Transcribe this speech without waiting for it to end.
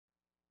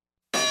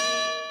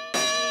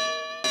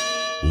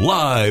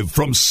Live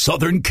from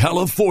Southern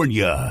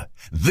California,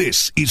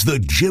 this is the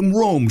Jim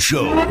Rome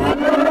Show.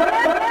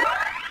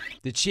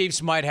 The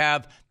Chiefs might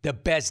have the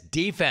best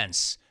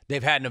defense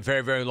they've had in a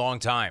very, very long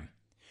time.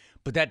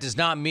 But that does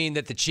not mean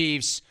that the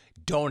Chiefs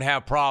don't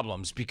have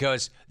problems,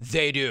 because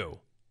they do.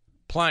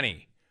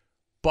 Plenty.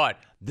 But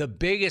the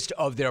biggest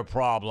of their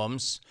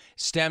problems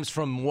stems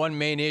from one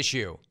main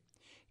issue: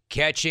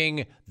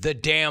 catching the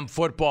damn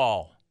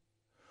football,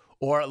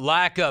 or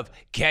lack of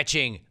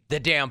catching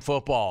the damn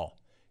football.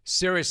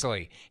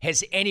 Seriously,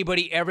 has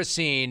anybody ever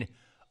seen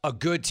a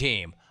good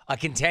team, a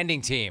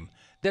contending team,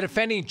 the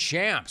defending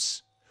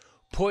champs,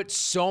 put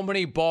so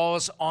many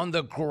balls on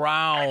the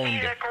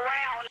ground?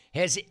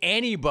 Has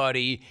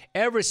anybody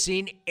ever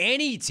seen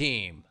any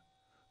team,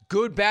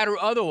 good, bad,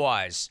 or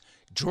otherwise,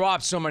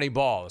 drop so many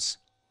balls?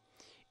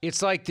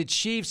 It's like the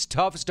Chiefs'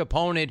 toughest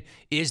opponent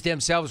is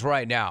themselves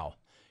right now.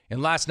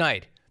 And last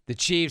night, the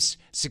Chiefs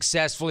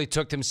successfully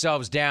took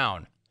themselves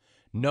down.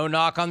 No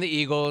knock on the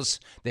Eagles.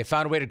 They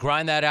found a way to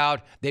grind that out.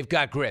 They've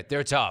got grit.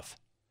 They're tough.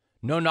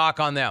 No knock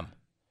on them.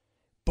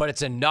 But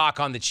it's a knock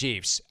on the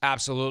Chiefs.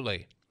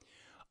 Absolutely.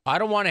 I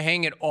don't want to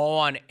hang it all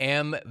on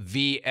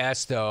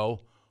MVS, though,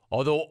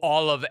 although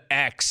all of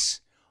X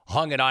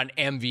hung it on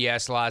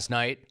MVS last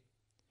night.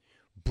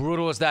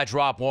 Brutal as that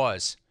drop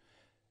was,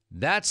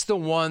 that's the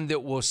one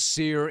that will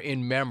sear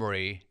in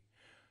memory.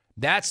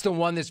 That's the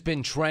one that's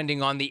been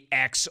trending on the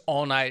X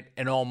all night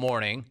and all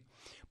morning.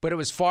 But it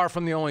was far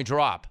from the only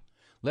drop.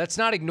 Let's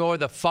not ignore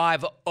the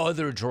 5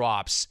 other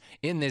drops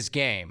in this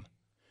game.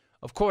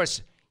 Of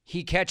course,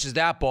 he catches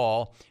that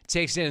ball,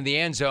 takes it into the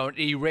end zone,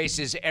 and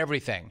erases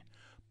everything.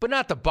 But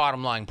not the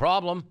bottom line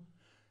problem.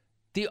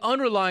 The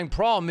underlying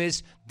problem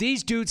is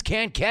these dudes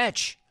can't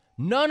catch.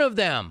 None of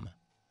them.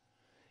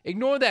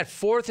 Ignore that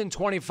 4th and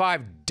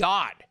 25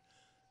 dot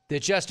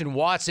that Justin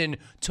Watson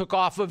took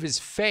off of his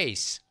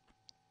face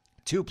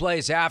 2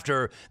 plays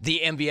after the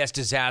MVS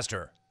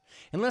disaster.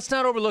 And let's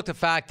not overlook the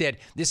fact that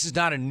this is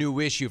not a new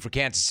issue for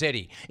Kansas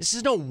City. This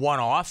is no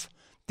one-off.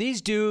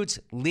 These dudes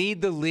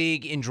lead the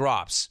league in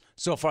drops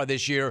so far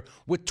this year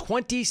with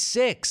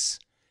 26.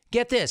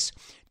 Get this,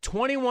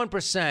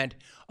 21%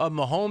 of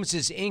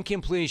Mahomes'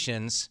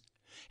 incompletions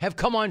have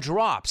come on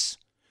drops,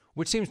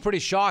 which seems pretty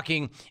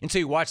shocking until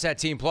you watch that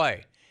team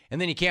play.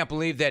 And then you can't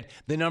believe that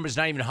the number's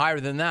not even higher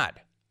than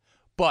that.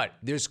 But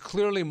there's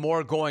clearly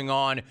more going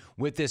on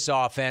with this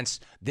offense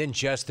than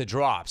just the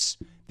drops.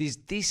 These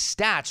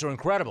stats are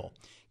incredible.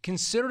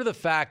 Consider the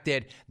fact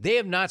that they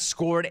have not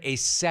scored a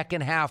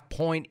second-half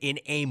point in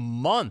a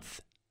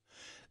month.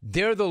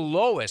 They're the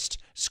lowest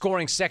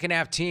scoring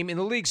second-half team in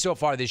the league so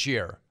far this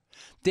year.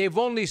 They've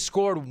only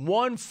scored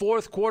 1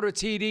 fourth-quarter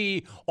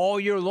TD all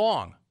year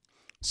long.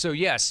 So,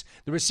 yes,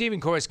 the receiving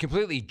core is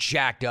completely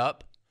jacked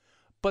up,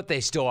 but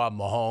they still have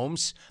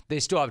Mahomes. They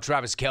still have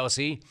Travis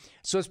Kelce.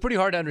 So it's pretty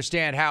hard to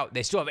understand how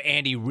they still have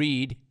Andy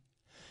Reid.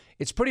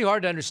 It's pretty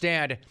hard to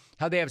understand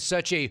how they have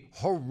such a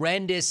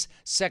horrendous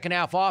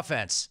second-half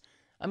offense.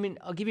 I mean,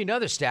 I'll give you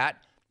another stat.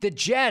 The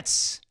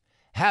Jets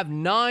have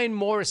 9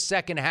 more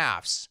second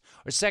half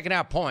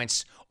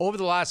points over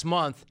the last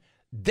month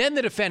than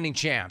the defending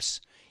champs,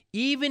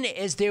 even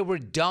as they were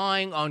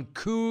dying on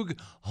Coug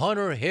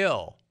Hunter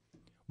Hill.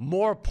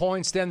 More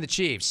points than the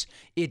Chiefs.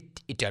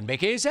 It doesn't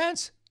make any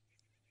sense.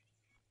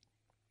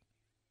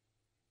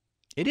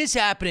 It is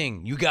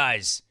happening, you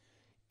guys.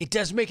 It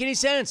doesn't make any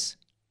sense.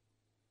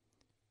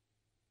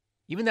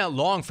 Even that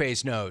long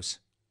face knows.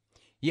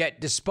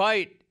 Yet,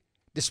 despite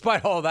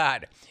all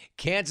that,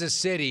 Kansas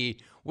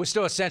City was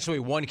still essentially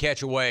 1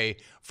 catch away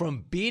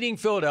from beating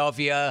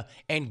Philadelphia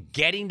and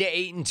getting to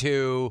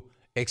 8-2,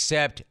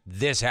 except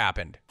this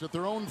happened. At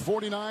their own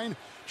 49,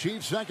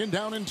 Chiefs 2nd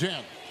down and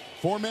 10.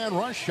 4-man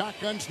rush,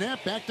 shotgun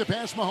snap, back to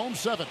pass, Mahomes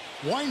 7.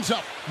 Winds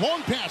up,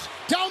 long pass,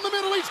 down the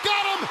middle, he's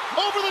got him!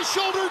 Over the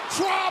shoulder,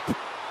 drop!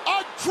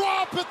 A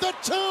drop at the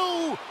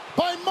 2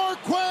 by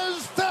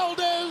Marquez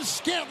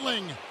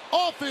Valdez-Scantling.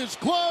 Off his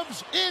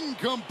gloves,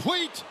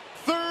 incomplete.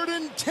 3rd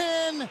and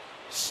 10,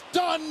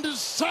 stunned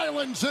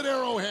silence at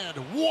Arrowhead.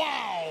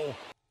 Wow!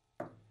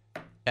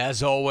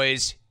 As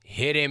always,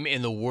 hit him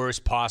in the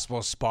worst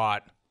possible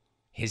spot,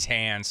 his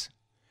hands.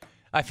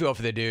 I feel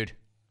for the dude.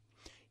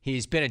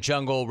 He's been a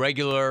Jungle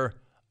regular.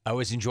 I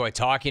always enjoy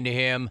talking to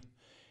him.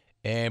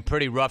 And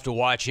pretty rough to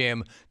watch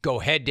him go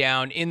head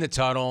down in the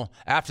tunnel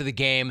after the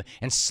game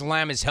and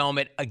slam his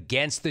helmet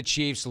against the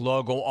Chiefs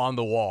logo on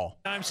the wall.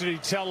 Times did he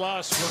tell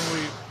us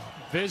when we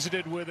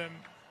visited with him?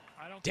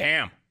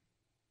 Damn.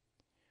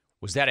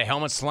 Was that a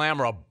helmet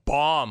slam or a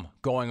bomb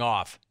going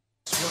off?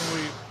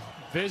 When we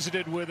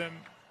visited with him.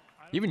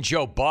 Even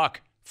Joe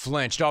Buck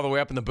flinched all the way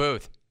up in the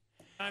booth.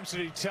 Times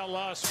did he tell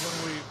us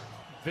when we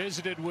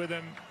visited with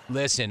him?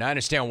 Listen, I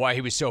understand why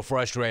he was so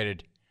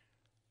frustrated.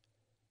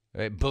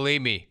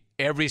 Believe me,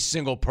 every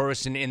single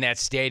person in that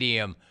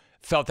stadium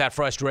felt that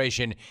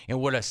frustration and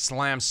would have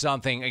slammed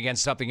something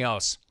against something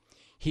else.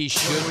 He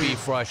should be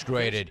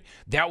frustrated.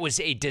 That was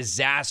a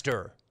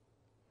disaster.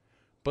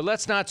 But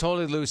let's not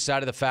totally lose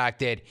sight of the fact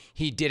that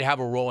he did have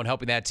a role in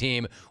helping that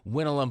team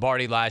win a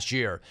Lombardi last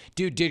year.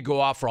 Dude did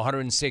go off for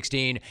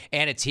 116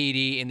 and a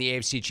TD in the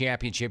AFC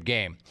Championship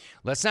game.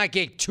 Let's not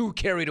get too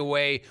carried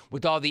away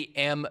with all the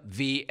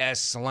MVS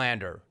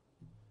slander.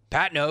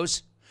 Pat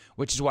knows,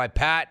 which is why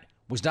Pat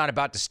was not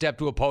about to step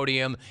to a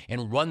podium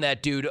and run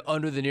that dude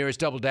under the nearest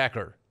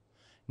double-decker.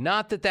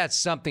 Not that that's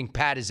something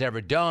Pat has ever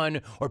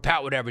done or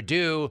Pat would ever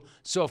do,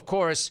 so of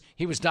course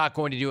he was not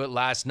going to do it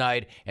last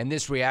night, and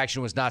this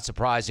reaction was not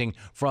surprising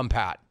from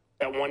Pat.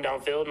 That one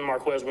downfield and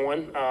Marquez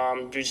won.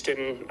 Just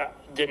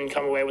didn't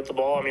come away with the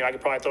ball. I mean, I could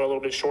probably throw a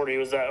little bit shorter. He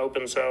was that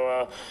open.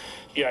 So,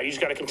 you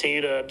just got to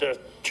continue to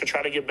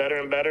try to get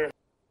better and better.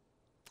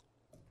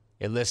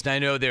 Hey, listen, I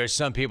know there are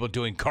some people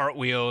doing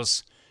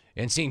cartwheels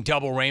and seeing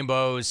double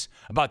rainbows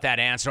about that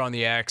answer on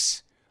the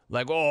X.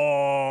 Like,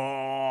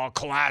 oh,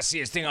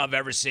 classiest thing I've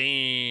ever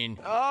seen.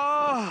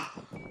 Oh.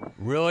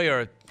 Really?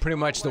 Or pretty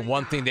much the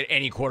one thing that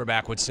any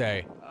quarterback would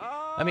say.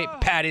 I mean,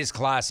 Pat is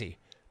classy.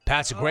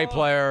 Pat's a great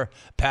player.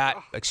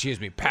 Patrick.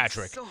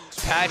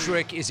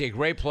 Patrick is a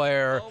great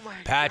player.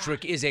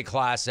 Patrick is a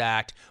class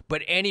act.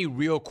 But any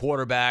real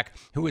quarterback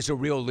who is a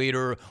real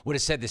leader would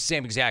have said the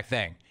same exact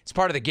thing. It's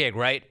part of the gig,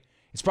 right?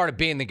 It's part of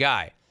being the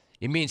guy.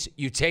 It means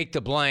you take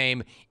the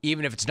blame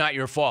even if it's not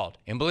your fault.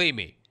 And believe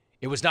me,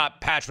 it was not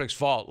Patrick's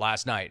fault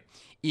last night,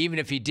 even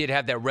if he did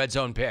have that red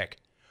zone pick.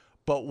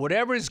 But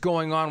whatever is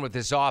going on with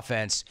this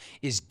offense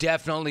is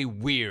definitely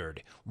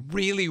weird,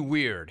 really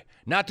weird.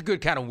 Not the good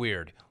kind of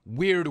weird,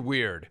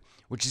 weird,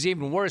 which is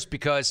even worse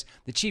because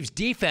the Chiefs'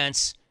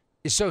 defense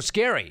is so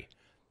scary.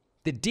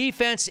 The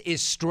defense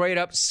is straight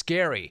up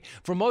scary.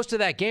 For most of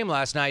that game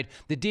last night,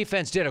 the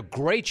defense did a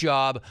great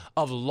job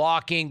of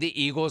locking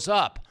the Eagles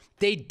up.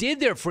 They did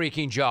their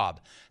freaking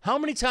job. How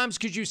many times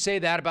could you say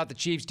that about the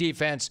Chiefs'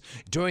 defense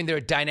during their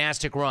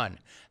dynastic run?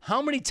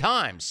 How many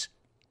times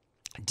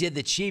did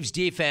the Chiefs'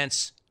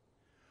 defense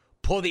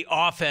pull the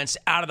offense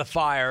out of the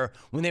fire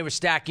when they were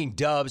stacking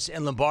dubs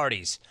and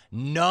Lombardis?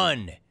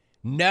 None.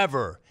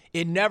 Never.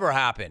 It never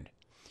happened.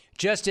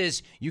 Just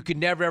as you could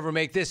never ever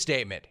make this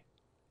statement.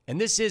 And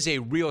this is a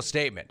real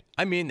statement.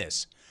 I mean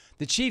this.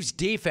 The Chiefs'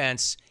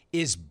 defense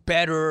is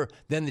better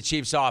than the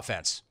Chiefs'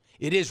 offense.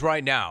 It is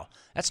right now.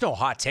 That's no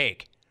hot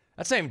take.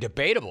 That's not even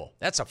debatable.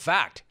 That's a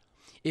fact.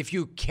 If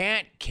you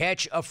can't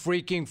catch a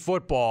freaking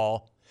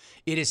football,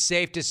 it is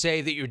safe to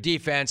say that your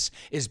defense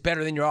is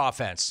better than your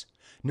offense.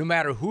 No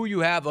matter who you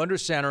have under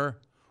center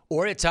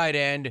or at tight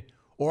end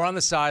or on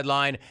the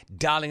sideline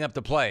dialing up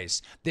the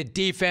plays, the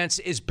defense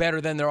is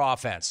better than their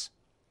offense.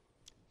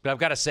 But I've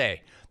got to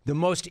say, the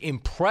most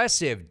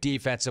impressive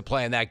defensive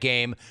play in that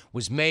game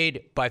was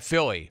made by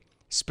Philly,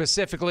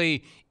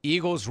 specifically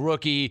Eagles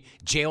rookie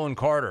Jalen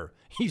Carter.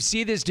 You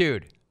see this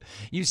dude.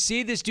 You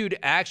see this dude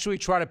actually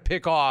try to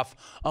pick off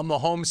a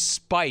Mahomes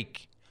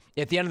spike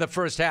at the end of the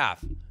first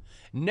half.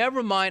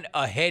 Never mind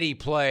a heady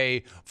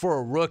play for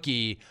a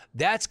rookie.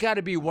 That's got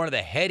to be one of the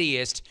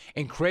headiest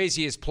and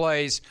craziest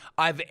plays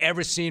I've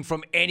ever seen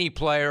from any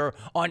player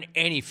on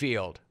any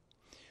field.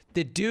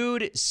 The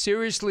dude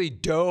seriously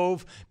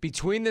dove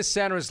between the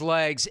center's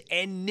legs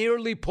and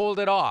nearly pulled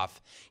it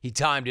off. He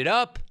timed it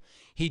up.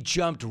 He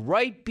jumped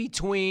right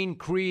between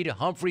Creed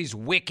Humphrey's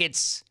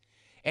wickets,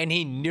 and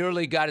he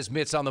nearly got his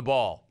mitts on the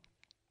ball.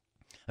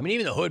 I mean,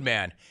 even the hood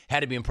man had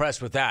to be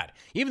impressed with that.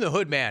 Even the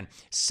hood man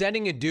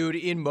sending a dude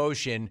in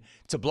motion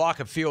to block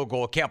a field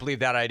goal. Can't believe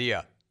that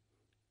idea.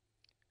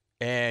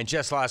 And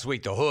just last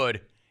week, the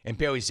hood and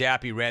Bailey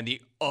Zappi ran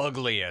the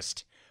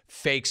ugliest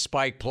fake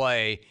spike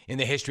play in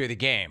the history of the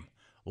game.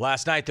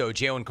 Last night, though,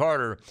 Jalen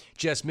Carter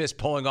just missed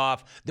pulling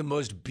off the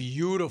most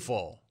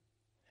beautiful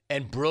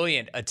and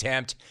brilliant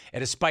attempt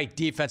at a spike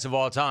defense of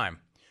all time.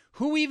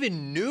 Who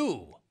even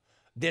knew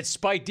that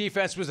spike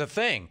defense was a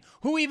thing?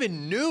 Who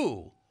even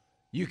knew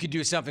you could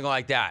do something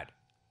like that?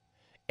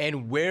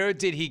 And where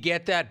did he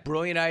get that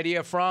brilliant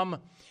idea from?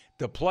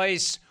 The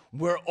place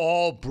where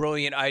all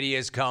brilliant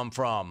ideas come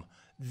from.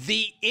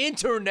 The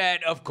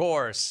internet, of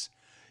course.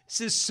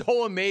 This is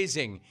so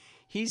amazing.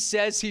 He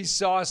says he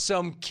saw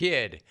some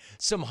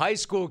high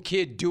school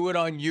kid do it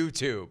on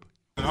YouTube.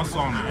 I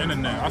saw on the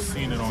internet, I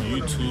seen it on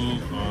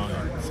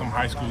YouTube. Some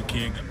high school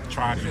kid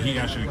tried it. He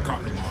actually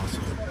caught the ball.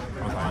 So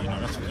I was like,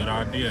 that's a good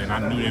idea. And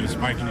I knew they were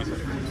spiking it.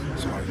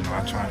 So,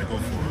 I tried to go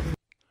for it.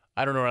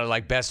 I don't know what I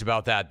like best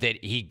about that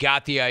he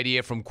got the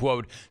idea from,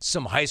 quote,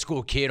 some high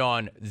school kid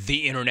on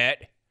the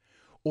internet,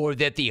 or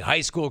that the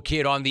high school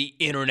kid on the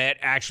internet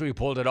actually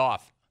pulled it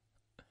off.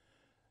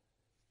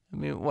 I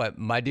mean, what?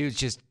 My dude's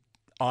just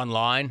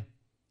online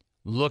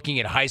looking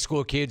at high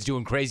school kids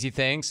doing crazy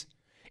things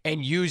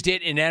and used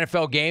it in an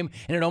NFL game,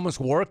 and it almost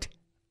worked?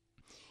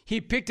 He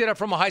picked it up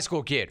from a high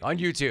school kid on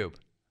YouTube,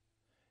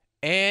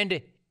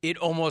 and it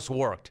almost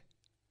worked.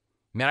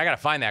 Man, I got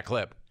to find that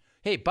clip.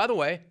 Hey, by the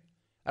way,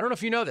 I don't know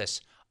if you know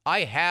this.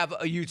 I have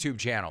a YouTube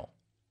channel.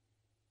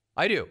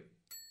 I do.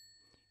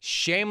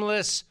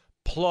 Shameless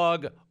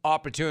plug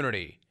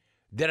opportunity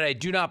that I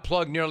do not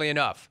plug nearly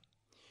enough.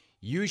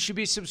 You should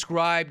be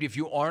subscribed if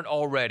you aren't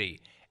already.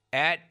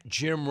 At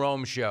Jim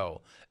Rome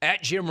Show.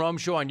 At Jim Rome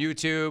Show on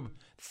YouTube,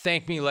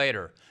 thank me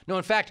later. No,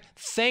 in fact,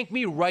 thank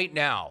me right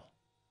now.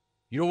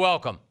 You're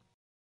welcome.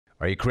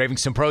 Are you craving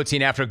some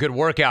protein after a good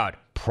workout?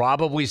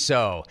 Probably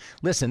so.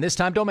 Listen, this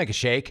time don't make a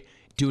shake.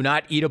 Do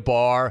not eat a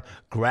bar.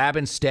 Grab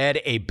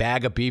instead a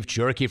bag of beef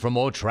jerky from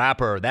Old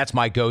Trapper. That's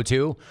my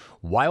go-to.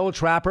 Why Old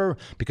Trapper?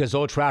 Because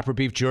Old Trapper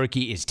beef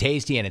jerky is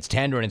tasty and it's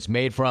tender and it's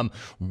made from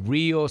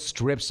real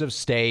strips of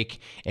steak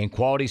and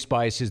quality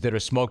spices that are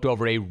smoked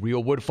over a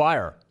real wood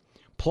fire.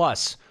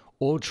 Plus,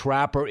 Old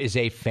Trapper is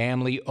a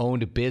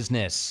family-owned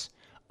business.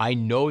 I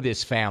know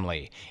this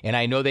family, and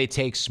I know they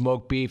take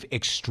smoked beef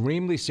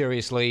extremely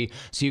seriously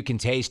so you can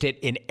taste it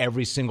in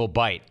every single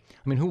bite.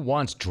 I mean, who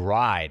wants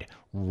dried,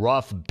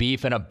 rough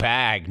beef in a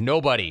bag?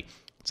 Nobody.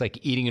 It's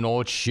like eating an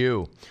old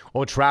shoe.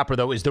 Old Trapper,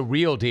 though, is the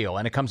real deal,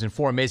 and it comes in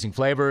 4 amazing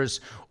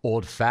flavors: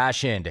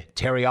 old-fashioned,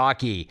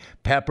 teriyaki,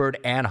 peppered,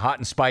 and hot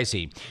and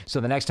spicy. So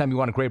the next time you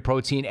want a great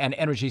protein and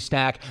energy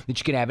snack that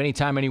you can have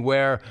anytime,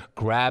 anywhere,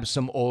 grab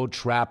some Old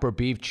Trapper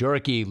beef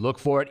jerky. Look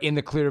for it in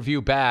the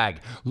Clearview bag.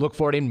 Look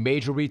for it in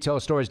major retail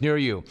stores near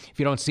you. If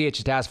you don't see it,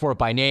 just ask for it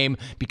by name,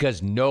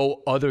 because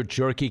no other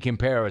jerky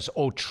compares.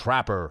 Old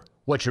Trapper,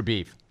 what's your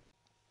beef?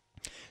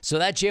 So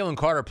that Jalen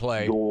Carter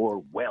play.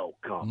 You're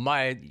welcome.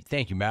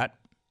 Thank you, Matt.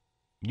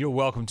 You're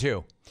welcome,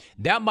 too.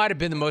 That might have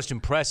been the most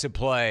impressive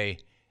play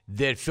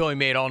that Philly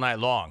made all night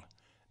long.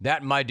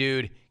 That, my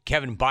dude,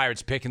 Kevin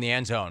Byard's pick in the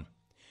end zone.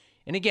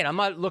 And again, I'm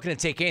not looking to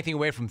take anything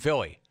away from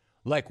Philly.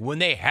 Like, when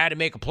they had to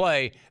make a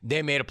play,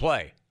 they made a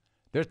play.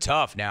 They're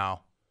tough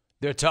now.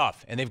 They're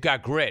tough, and they've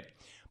got grit.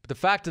 But the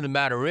fact of the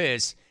matter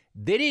is,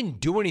 they didn't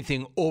do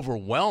anything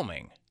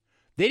overwhelming.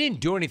 They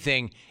didn't do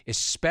anything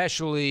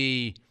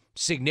especially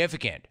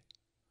significant.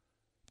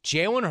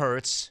 Jalen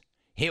Hurts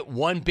hit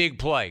one big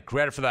play.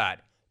 Credit for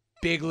that.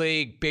 Big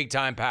league, big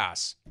time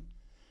pass.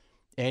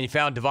 And he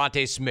found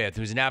Devontae Smith,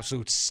 who's an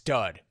absolute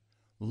stud.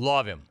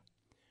 Love him.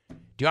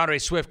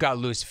 DeAndre Swift got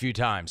loose a few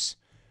times.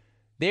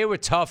 They were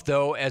tough,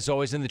 though, as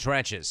always, in the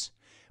trenches.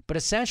 But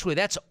essentially,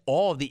 that's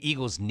all the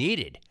Eagles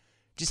needed.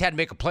 Just had to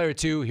make a play or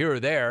two here or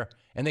there,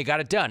 and they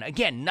got it done.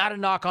 Again, not a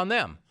knock on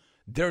them.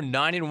 They're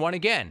 9-1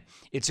 again.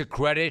 It's a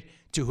credit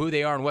to who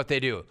they are and what they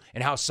do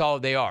and how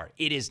solid they are.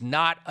 It is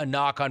not a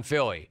knock on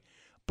Philly,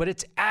 but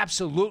it's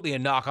absolutely a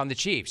knock on the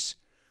Chiefs,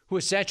 who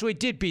essentially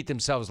did beat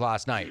themselves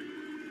last night.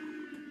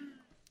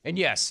 And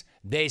yes,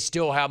 they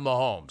still have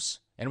Mahomes,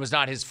 and it was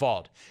not his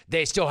fault.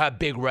 They still have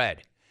Big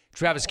Red,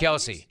 Travis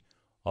Kelce.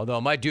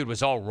 Although my dude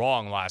was all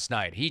wrong last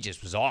night. He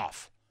just was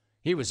off.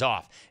 He was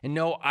off. And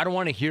no, I don't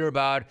want to hear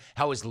about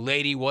how his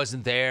lady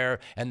wasn't there,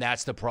 and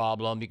that's the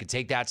problem. You can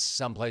take that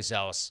someplace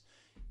else.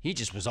 He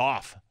just was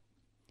off.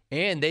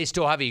 And they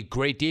still have a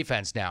great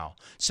defense now.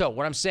 So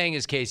what I'm saying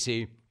is,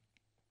 KC,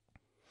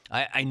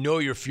 I know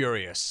you're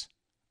furious.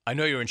 I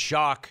know you're in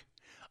shock.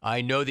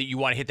 I know that you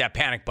want to hit that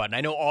panic button. I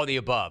know all the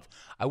above.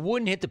 I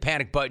wouldn't hit the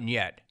panic button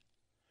yet.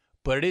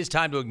 But it is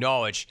time to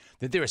acknowledge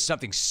that there is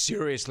something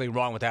seriously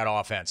wrong with that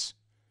offense.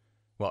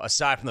 Well,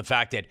 aside from the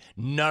fact that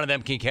none of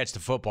them can catch the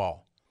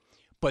football.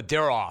 But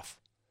they're off.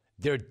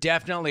 They're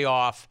definitely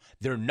off.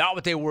 They're not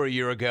what they were a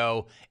year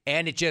ago.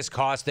 And it just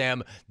cost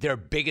them their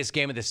biggest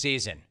game of the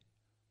season.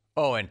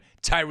 Oh, and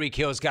Tyreek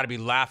Hill's got to be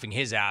laughing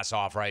his ass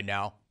off right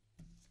now.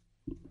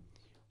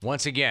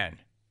 Once again,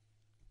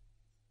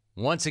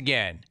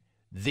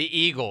 the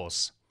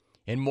Eagles,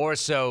 and more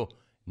so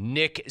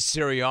Nick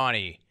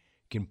Sirianni,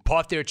 can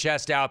puff their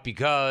chest out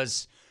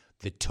because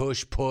the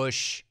tush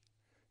push,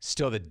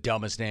 still the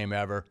dumbest name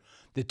ever,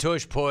 the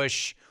tush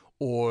push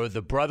or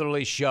the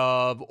brotherly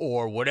shove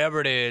or whatever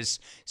it is,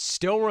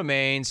 still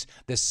remains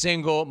the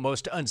single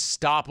most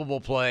unstoppable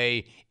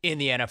play in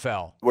the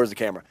NFL. Where's the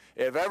camera?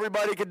 If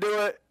everybody could do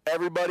it,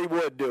 everybody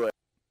would do it.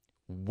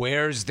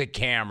 Where's the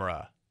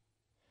camera?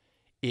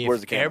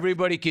 Where's the camera? If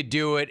everybody could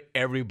do it,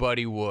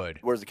 everybody would.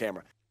 Where's the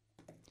camera?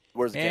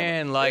 Where's the camera?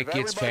 And like If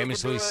it's everybody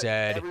famously could do it,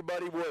 said,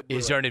 everybody would do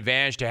is there an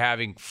advantage to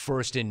having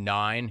 1st and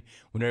 9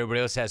 when everybody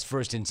else has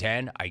 1st and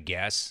 10? I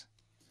guess.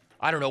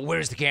 I don't know.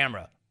 Where's the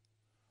camera?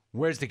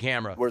 Where's the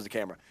camera? Where's the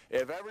camera?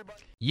 If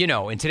everybody... You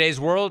know, in today's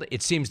world,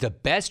 it seems the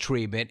best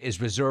treatment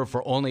is reserved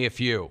for only a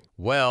few.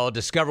 Well,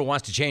 Discover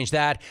wants to change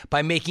that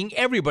by making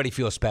everybody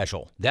feel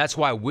special. That's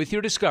why with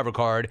your Discover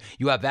card,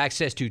 you have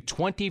access to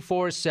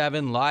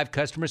 24/7 live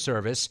customer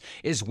service,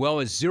 as well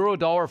as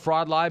 $0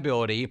 fraud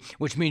liability,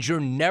 which means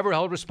you're never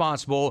held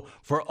responsible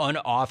for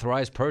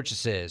unauthorized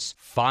purchases.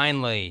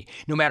 Finally,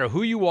 no matter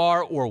who you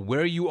are or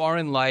where you are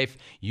in life,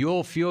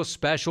 you'll feel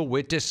special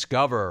with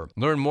Discover.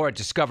 Learn more at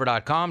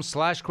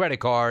discover.com/credit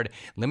card.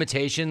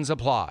 Limitations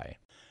apply.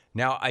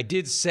 Now, I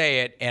did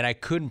say it, and I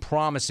couldn't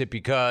promise it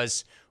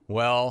because,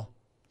 well,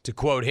 to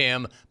quote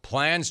him,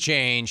 plans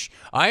change.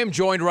 I am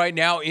joined right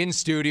now in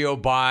studio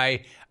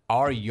by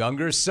our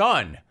younger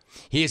son.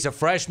 He is a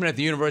freshman at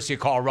the University of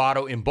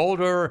Colorado in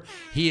Boulder.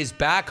 He is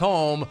back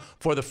home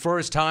for the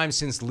first time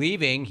since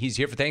leaving. He's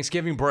here for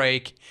Thanksgiving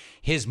break.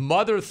 His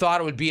mother thought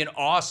it would be an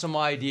awesome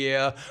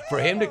idea for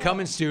him to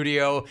come in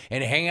studio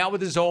and hang out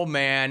with his old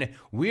man.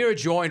 We are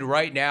joined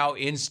right now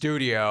in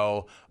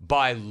studio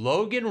by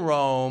Logan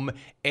Rome,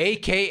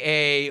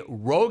 a.k.a.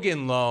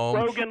 Rogan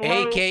Lome,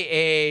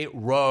 a.k.a.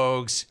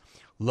 Rogues.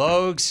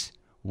 Logues,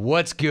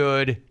 what's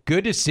good?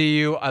 Good to see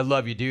you. I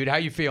love you, dude. How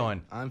you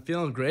feeling? I'm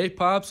feeling great,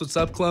 Pops. What's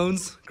up,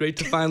 clones? Great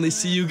to finally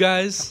see you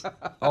guys.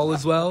 All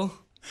is well.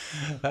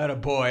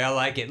 Attaboy, I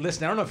like it.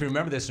 Listen, I don't know if you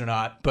remember this or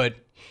not, but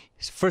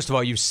first of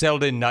all, you've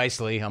settled in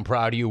nicely. I'm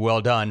proud of you.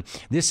 Well done.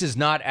 This is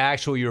not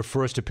actually your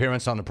first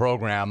appearance on the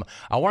program.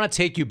 I want to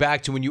take you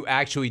back to when you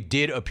actually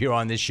did appear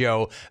on this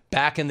show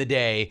back in the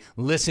day.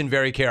 Listen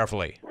very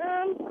carefully.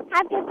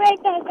 Happy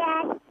birthday,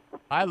 Dad.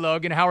 Hi,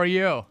 Logan. How are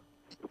you?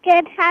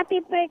 Good.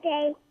 Happy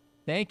birthday.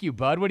 Thank you,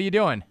 bud. What are you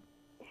doing?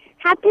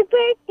 Happy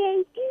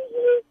birthday to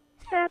you.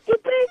 Happy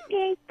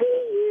birthday to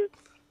you.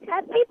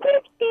 Happy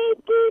birthday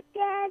to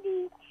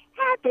Daddy.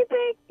 Happy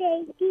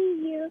birthday to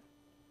you.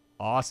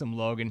 Awesome,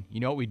 Logan. You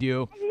know what we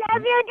do? I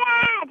love you,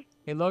 Dad.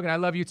 Hey, Logan, I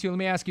love you too. Let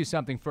me ask you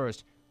something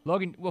first.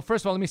 Logan, well,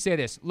 first of all, let me say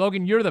this.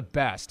 Logan, you're the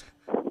best.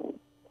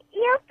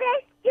 You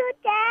best too,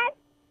 Dad.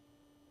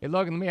 Hey,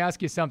 Logan, let me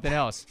ask you something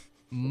else.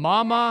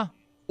 Mama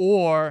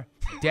or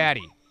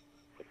Daddy?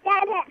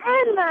 Dada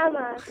and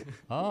Mama.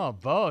 Oh,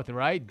 both,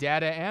 right?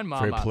 Dada and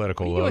Mama. Very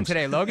political, What are you doing Logs.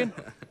 today, Logan?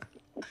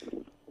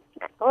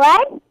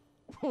 What?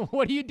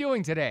 What are you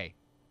doing today?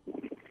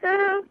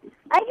 I'm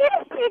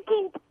just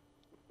sitting.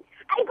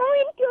 I'm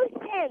going to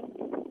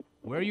swim.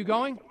 Where are you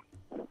going?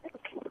 I'm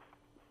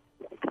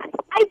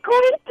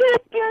going to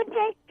do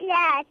the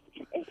class.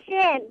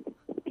 Swim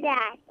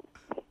class.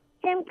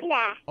 Swim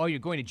class. Oh, you're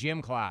going to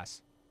gym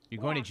class.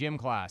 You're going to gym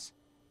class.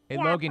 Hey,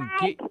 Yeah, Logan,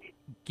 bye.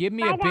 give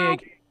me Bye, a big...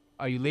 Dad.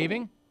 Are you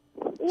leaving?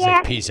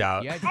 Yeah. Peace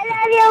out. Yeah. I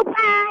love you.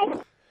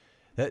 Bye.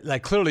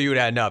 Like, clearly you would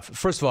had enough.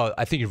 First of all,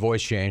 I think your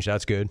voice changed.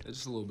 That's good.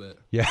 Just a little bit.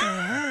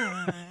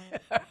 Yeah.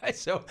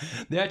 So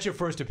that's your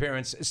first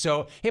appearance.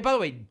 So, hey, by the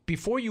way,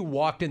 before you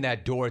walked in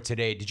that door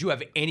today, did you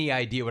have any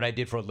idea what I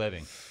did for a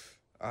living?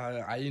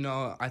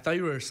 I thought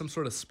you were some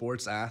sort of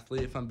sports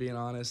athlete, if I'm being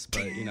honest,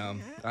 but,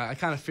 I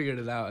kind of figured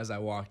it out as I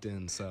walked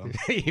in, so.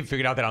 You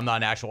figured out that I'm not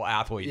an actual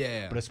athlete,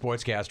 Yeah. but a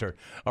sportscaster.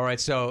 All right,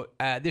 so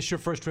this is your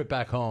first trip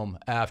back home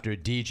after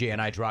DJ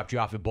and I dropped you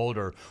off at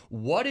Boulder.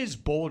 What is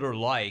Boulder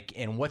like,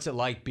 and what's it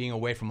like being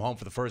away from home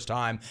for the first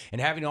time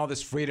and having all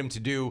this freedom to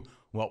do,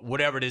 well,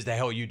 whatever it is the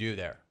hell you do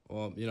there?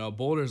 Well,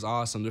 Boulder's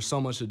awesome. There's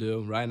so much to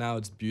do. Right now,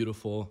 it's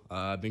beautiful.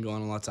 I've been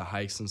going on lots of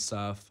hikes and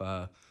stuff,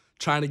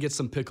 trying to get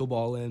some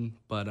pickleball in,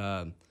 but,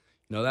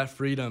 that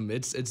freedom,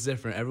 it's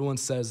different. Everyone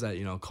says that,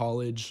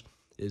 college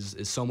is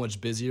so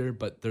much busier,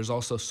 but there's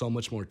also so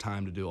much more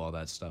time to do all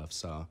that stuff,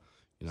 so,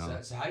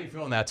 So how you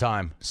feeling that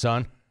time,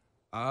 son?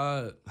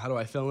 How do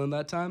I feel in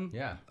that time?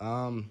 Yeah.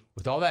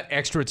 With all that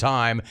extra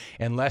time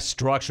and less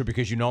structure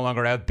because you no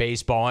longer have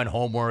baseball and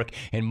homework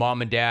and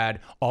mom and dad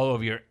all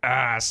over your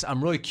ass,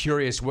 I'm really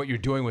curious what you're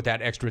doing with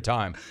that extra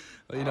time.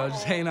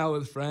 Just hanging out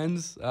with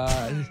friends.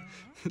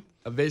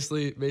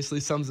 Basically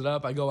sums it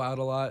up. I go out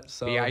a lot.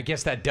 So Yeah, I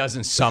guess that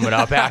doesn't sum it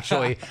up,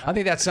 actually. I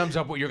think that sums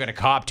up what you're going to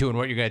cop to and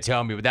what you're going to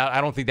tell me, but I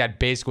don't think that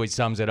basically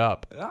sums it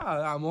up.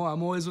 I'm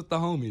always with the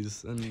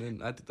homies,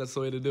 and I think that's the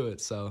way to do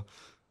it. So.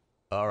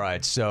 All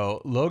right,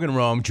 so Logan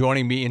Rome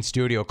joining me in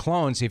studio.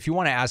 Clones, if you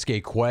want to ask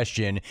a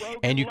question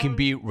and you can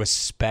be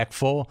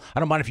respectful, I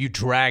don't mind if you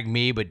drag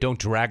me, but don't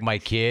drag my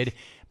kid.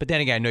 But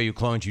then again, I know you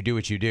clones, you do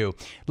what you do.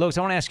 Logan,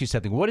 I want to ask you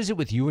something. What is it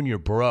with you and your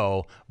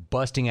bro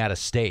busting out of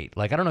state?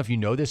 Like, I don't know if you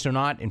know this or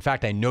not. In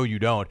fact, I know you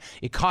don't.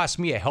 It cost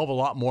me a hell of a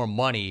lot more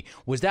money.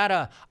 Was that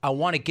a I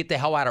want to get the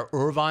hell out of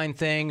Irvine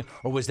thing,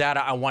 or was that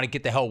a I want to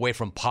get the hell away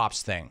from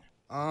Pops thing?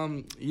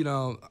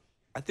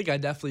 I think I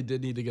definitely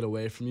did need to get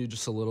away from you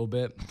just a little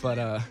bit, but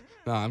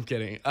no, I'm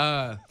kidding.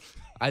 Or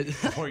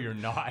you're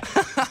not.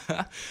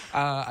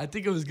 I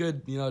think it was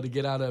good, to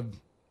get out of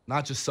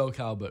not just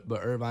SoCal, but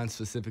Irvine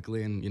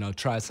specifically, and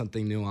try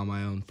something new on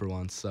my own for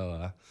once.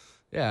 So,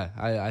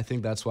 I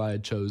think that's why I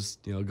chose,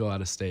 go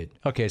out of state.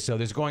 Okay, so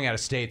there's going out of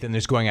state, then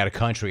there's going out of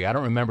country. I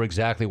don't remember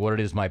exactly what it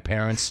is my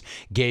parents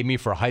gave me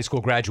for high school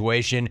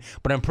graduation,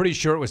 but I'm pretty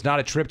sure it was not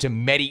a trip to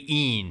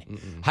Medellin.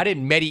 How did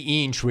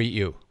Medellin treat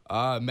you?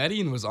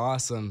 Medellin was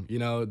awesome.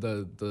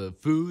 The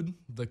food,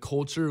 the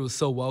culture was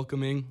so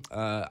welcoming.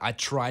 I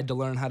tried to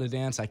learn how to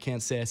dance. I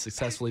can't say I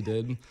successfully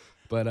did,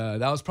 but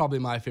that was probably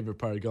my favorite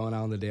part, going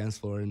out on the dance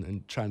floor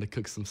and trying to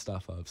cook some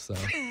stuff up. So.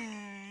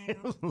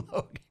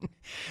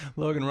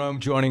 Logan Rome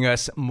joining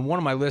us. One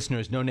of my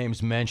listeners, no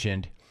names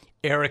mentioned,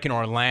 Eric in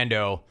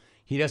Orlando.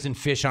 He doesn't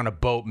fish on a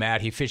boat, Matt.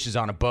 He fishes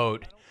on a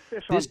boat.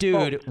 This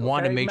dude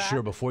wanted to make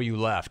sure before you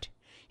left.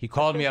 He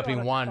called me up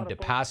and he wanted to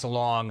pass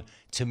along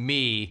to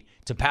me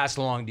to pass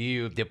along to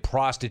you that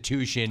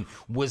prostitution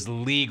was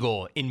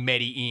legal in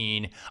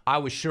Medellin. I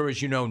was sure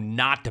as you know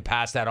not to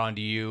pass that on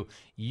to you.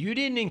 You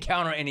didn't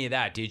encounter any of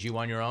that, did you,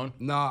 on your own?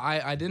 No,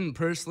 I didn't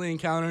personally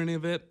encounter any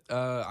of it.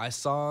 I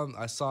saw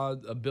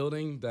a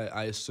building that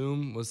I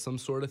assume was some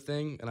sort of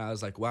thing, and I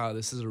was like, wow,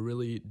 this is a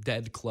really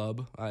dead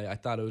club. I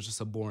thought it was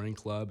just a boring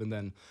club, and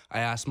then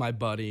I asked my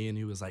buddy, and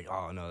he was like,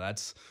 oh, no,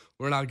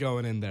 we're not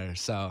going in there.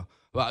 So,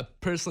 well,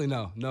 personally,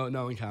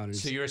 no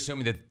encounters. So you're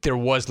assuming that there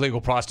was legal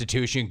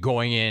prostitution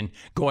going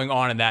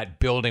on in that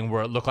building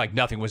where it looked like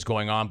nothing was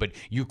going on, but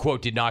you,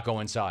 quote, did not go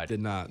inside. Did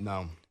not,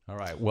 no. All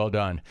right, well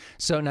done.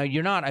 So now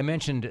you're not, I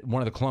mentioned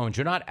one of the clones,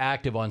 you're not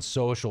active on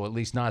social, at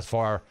least not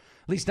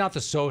the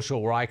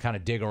social where I kind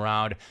of dig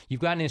around. You've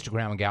got an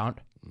Instagram account.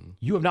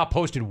 You have not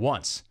posted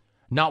once,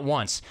 not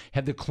once.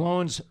 Have the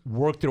clones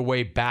worked their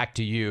way back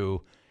to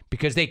you?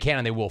 Because they can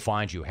and they will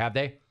find you, have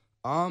they?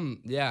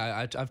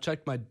 Yeah, I've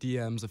checked my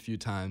DMs a few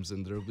times,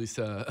 and there'll be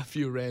a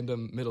few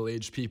random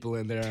middle-aged people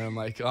in there, and I'm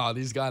like, oh,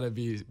 these gotta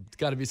be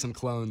some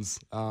clones.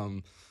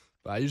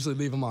 But I usually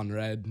leave them on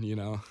red, you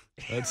know.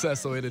 That's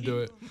the way to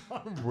do it.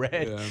 On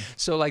red. Yeah.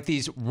 So like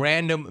these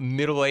random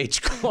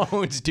middle-aged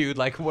clones, dude.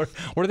 Like what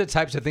are the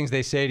types of things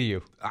they say to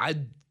you?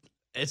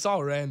 It's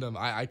all random.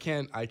 I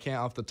can't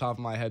off the top of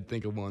my head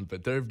think of one,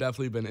 but there have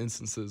definitely been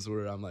instances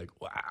where I'm like,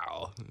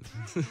 wow.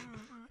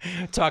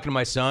 Talking to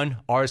my son,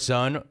 our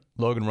son,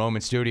 Logan Rome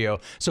in studio.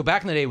 So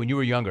back in the day when you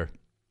were younger,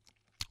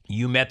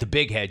 you met the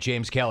big head,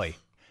 James Kelly,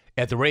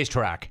 at the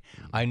racetrack.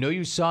 I know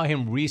you saw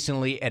him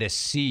recently at a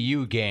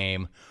CU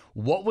game.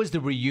 What was the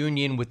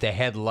reunion with the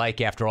head like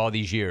after all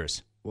these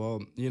years?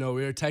 Well, you know,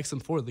 we were texting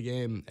before the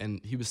game,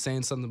 and he was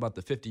saying something about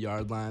the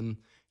 50-yard line,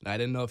 and I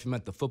didn't know if he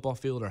meant the football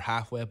field or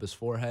halfway up his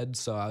forehead,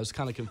 so I was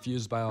kind of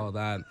confused by all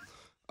that.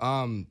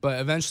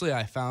 But eventually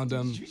I found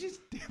him.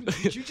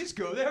 Did you just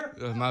go there?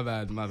 My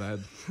bad.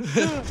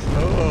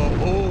 Oh,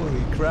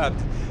 holy crap.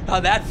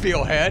 How'd that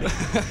feel, Head?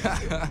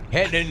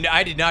 Head,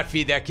 I did not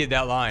feed that kid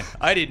that line.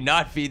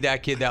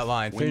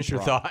 Finish your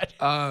thought.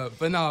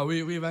 But no,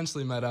 we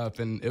eventually met up,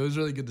 and it was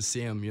really good to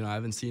see him. You know, I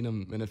haven't seen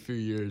him in a few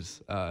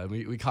years.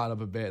 We caught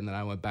up a bit, and then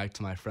I went back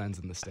to my friends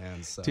in the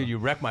stands. So. Dude, you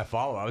wrecked my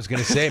follow. I was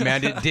going to say,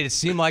 man, did it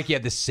seem like he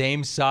had the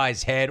same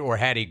size head, or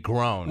had he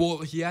grown? Well,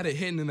 he had it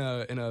hidden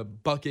in a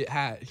bucket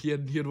hat. He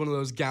had one of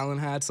those gallon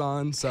hats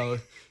on, so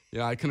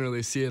yeah, I couldn't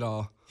really see it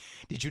all.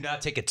 Did you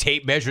not take a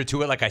tape measure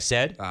to it like I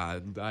said? I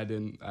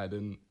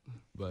didn't,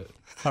 but...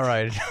 All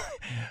right.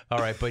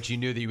 But you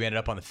knew that you ended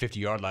up on the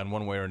 50-yard line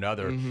one way or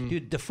another. Mm-hmm.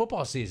 Dude, the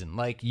football season,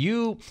 like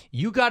you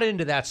got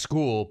into that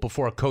school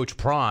before Coach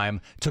Prime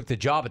took the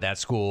job at that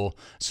school,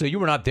 so you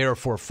were not there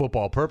for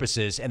football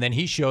purposes, and then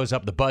he shows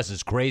up, the buzz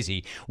is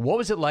crazy. What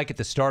was it like at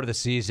the start of the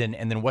season,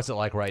 and then what's it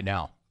like right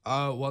now?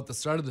 Well, at the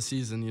start of the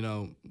season, you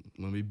know,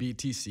 when we beat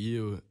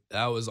TCU,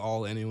 that was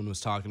all anyone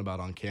was talking about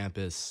on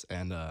campus.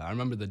 And I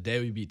remember the day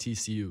we beat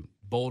TCU,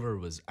 Boulder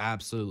was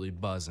absolutely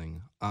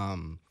buzzing.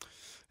 And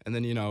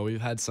then, you know, we've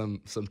had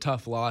some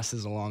tough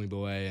losses along the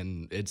way,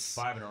 and it's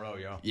 5 in a row,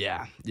 yo.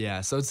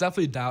 Yeah. So it's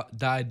definitely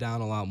died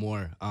down a lot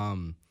more.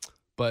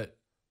 But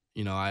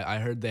you know, I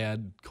heard they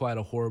had quite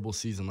a horrible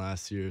season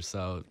last year,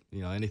 so,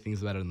 you know, anything's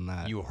better than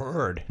that. You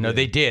heard. No,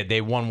 They did. They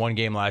won one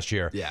game last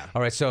year. Yeah.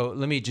 All right, so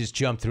let me just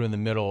jump through in the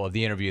middle of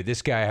the interview.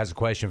 This guy has a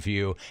question for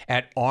you.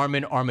 At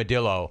Armin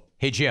Armadillo.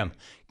 Hey, Jim,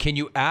 can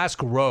you ask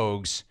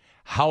Rogues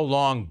how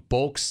long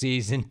bulk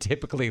season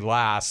typically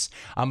lasts?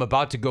 I'm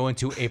about to go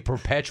into a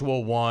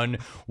perpetual war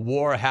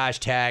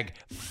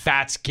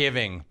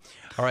 #Fatsgiving.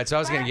 All right, so I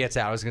was going to get to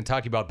that. I was going to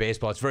talk to you about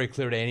baseball. It's very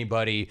clear to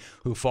anybody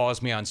who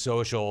follows me on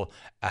social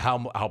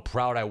how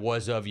proud I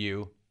was of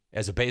you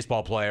as a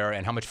baseball player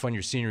and how much fun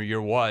your senior year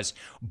was.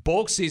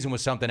 Bulk season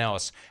was something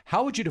else.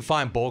 How would you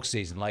define bulk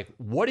season? Like,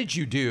 what did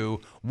you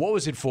do? What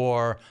was it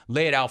for?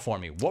 Lay it out for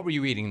me. What were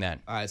you eating then?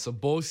 All right, so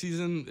bulk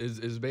season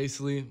is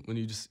basically when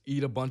you just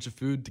eat a bunch of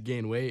food to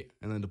gain weight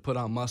and then to put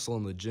on muscle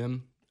in the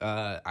gym.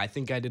 I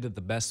think I did it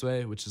the best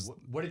way, which is...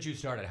 What did you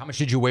start at? How much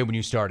did you weigh when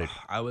you started?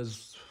 I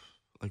was...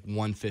 like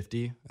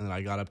 150, and then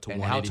I got up to 185.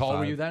 And how tall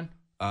were you then?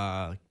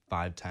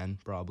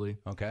 5'10", probably.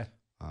 Okay.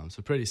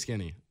 So pretty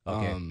skinny.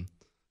 Okay.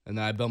 And then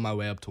I built my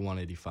way up to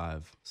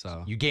 185.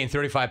 So you gained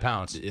 35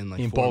 pounds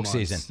in bulk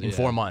season in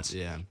 4 months.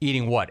 Yeah.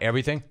 Eating what?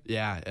 Everything?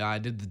 Yeah, I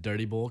did the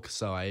dirty bulk,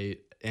 so I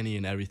ate any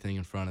and everything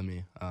in front of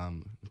me,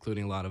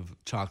 including a lot of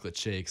chocolate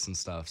shakes and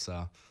stuff.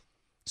 So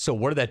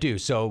what did that do?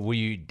 So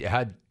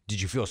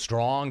did you feel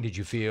strong? Did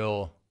you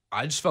feel...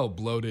 I just felt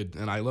bloated,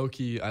 and I looked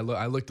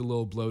a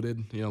little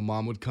bloated. You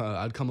know,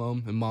 I'd come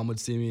home, and Mom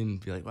would see me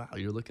and be like, "Wow,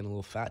 you're looking a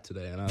little fat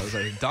today." And I was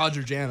like,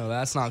 "Dodger Jano,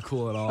 that's not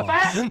cool at all."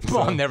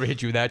 Mom never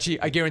hit you with that.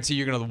 I guarantee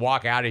you're gonna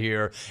walk out of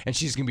here, and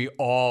she's gonna be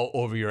all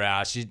over your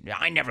ass.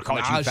 I never called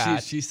you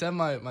fat. She said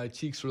my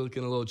cheeks were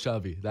looking a little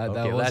chubby.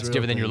 That's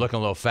different than you're looking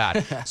a little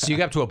fat. So you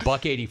got up to a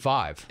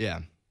 $185. Yeah.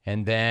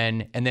 And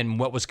then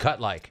what was cut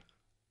like?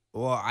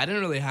 Well, I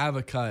didn't really have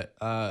a cut.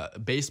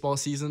 Baseball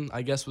season,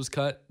 I guess, was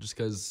cut just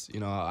because, you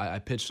know, I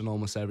pitched in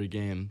almost every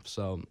game.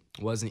 So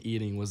wasn't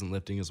eating, wasn't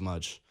lifting as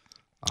much.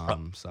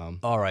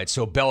 All right,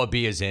 so Bella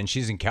B is in.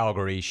 She's in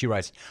Calgary. She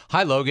writes,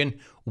 "Hi, Logan.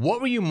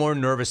 What were you more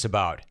nervous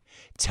about?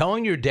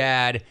 Telling your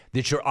dad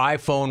that your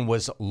iPhone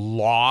was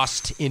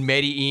lost in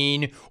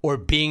Medellin or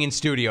being in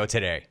studio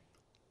today?"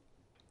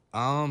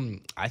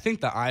 I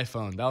think the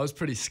iPhone. That was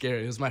pretty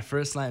scary. It was my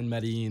first night in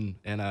Medellin,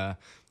 and I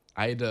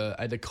had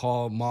to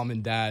call mom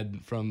and dad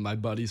from my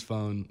buddy's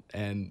phone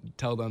and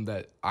tell them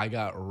that I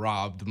got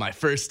robbed my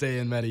first day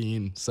in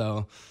Medellin.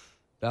 So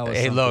that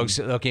was Logs,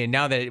 okay,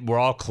 now that we're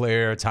all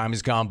clear, time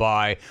has gone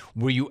by,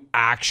 were you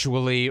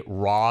actually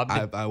robbed?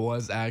 I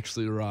was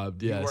actually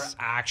robbed, yes. You were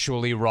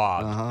actually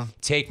robbed.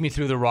 Take me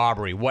through the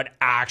robbery. What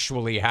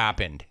actually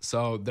happened?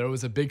 So there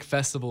was a big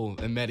festival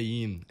in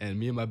Medellin, and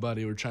me and my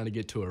buddy were trying to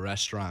get to a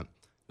restaurant.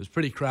 It was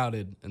pretty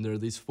crowded, and there were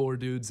these 4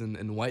 dudes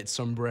in white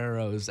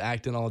sombreros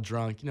acting all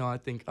drunk. I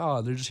think,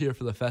 oh, they're just here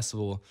for the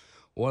festival.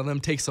 One of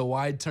them takes a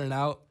wide turn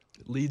out,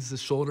 leads the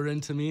shoulder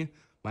into me.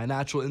 My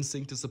natural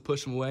instinct is to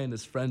push him away, and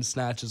his friend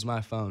snatches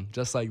my phone,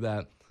 just like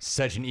that.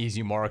 Such an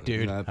easy mark,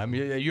 dude. I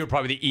mean, you're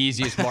probably the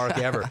easiest mark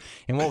ever.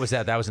 And what was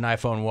that? That was an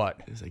iPhone what?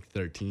 It was like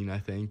 13, I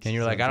think. And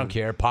you're like, I don't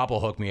care. Pop will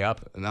hook me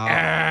up. No,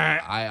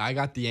 I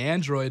got the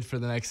Android for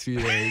the next few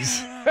days.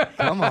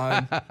 Come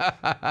on.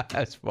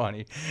 That's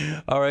funny.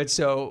 All right,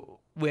 so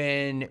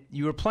when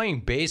you were playing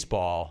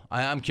baseball,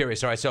 I'm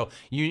curious. All right, so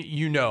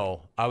you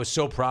know, I was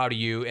so proud of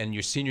you, and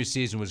your senior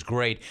season was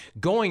great.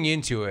 Going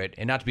into it,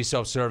 and not to be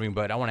self-serving,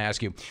 but I want to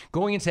ask you,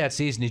 going into that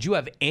season, did you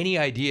have any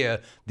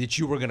idea that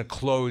you were going to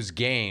close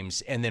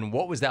games? And then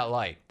what was that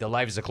like, the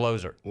life as a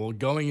closer? Well,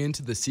 going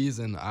into the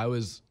season, I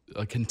was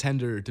a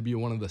contender to be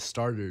one of the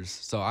starters,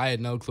 so I had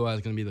no clue I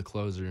was going to be the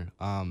closer.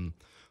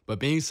 But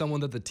being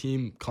someone that the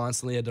team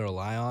constantly had to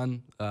rely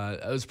on,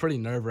 it was pretty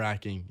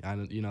nerve-wracking.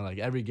 Like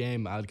every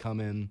game I'd come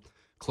in,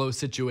 close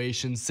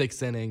situation,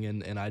 6th inning,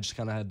 and I just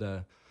kind of had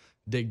to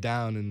dig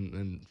down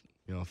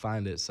and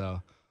find it.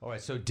 So. All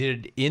right, so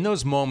in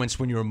those moments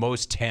when you were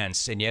most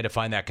tense and you had to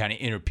find that kind of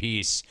inner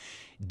peace,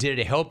 did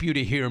it help you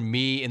to hear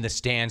me in the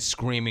stands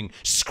screaming,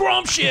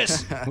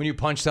 "Scrumptious!" when you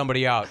punch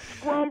somebody out?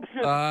 Well,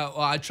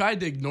 I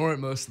tried to ignore it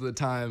most of the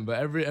time, but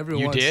every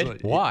you once did? in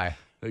a- Why?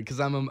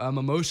 Because I'm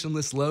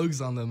emotionless Logs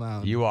on the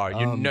mound. You are.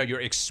 You're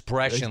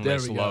expressionless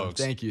there we go.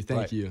 Logs. Thank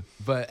you.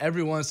 But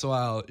every once in a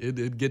while,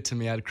 it'd get to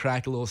me. I'd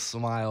crack a little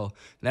smile.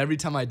 And every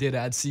time I did,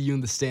 I'd see you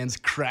in the stands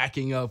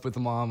cracking up with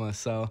mama.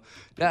 So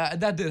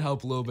that did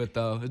help a little bit,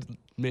 though. It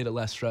made it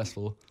less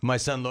stressful. My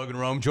son, Logan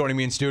Rome, joining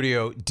me in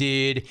studio.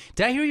 Did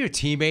I hear your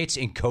teammates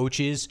and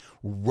coaches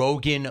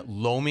Rogan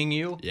Loming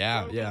you?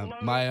 Yeah.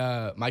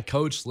 My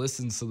coach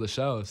listens to the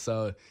show,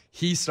 so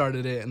he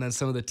started it, and then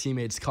some of the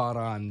teammates caught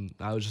on.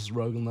 I was just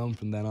Rogan Lome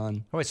from then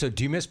on. All right, so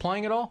do you miss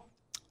playing at all?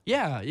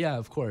 Yeah,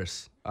 of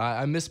course.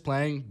 I miss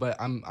playing, but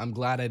I'm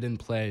glad I didn't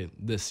play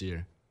this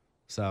year.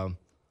 So.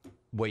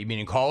 What, you mean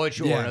in college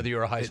or another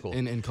year of high school?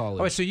 In college.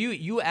 All right, so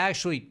you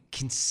actually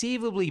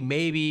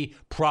conceivably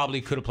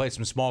probably could have played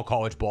some small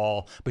college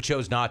ball, but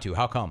chose not to.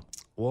 How come?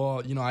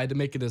 Well, I had to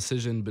make a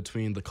decision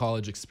between the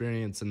college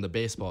experience and the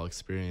baseball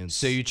experience.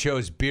 So you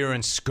chose beer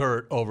and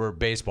skirt over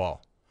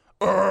baseball.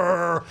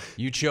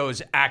 You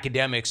chose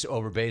academics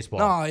over baseball.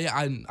 No,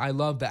 yeah, I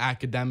love the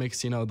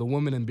academics. The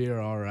women and beer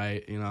are all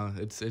right.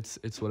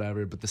 It's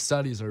whatever. But the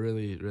studies are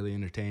really, really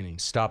entertaining.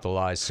 Stop the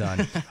lies,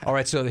 son. All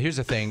right, so here's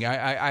the thing.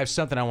 I have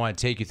something I want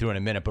to take you through in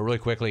a minute, but really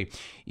quickly,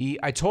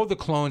 I told the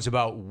clones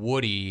about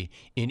Woody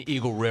in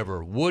Eagle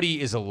River.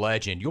 Woody is a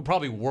legend. You'll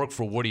probably work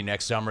for Woody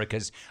next summer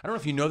because I don't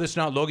know if you know this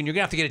or not, Logan. You're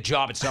going to have to get a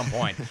job at some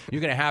point. You're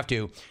going to have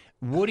to.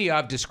 Woody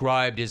I've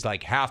described as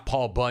like half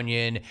Paul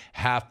Bunyan,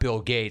 half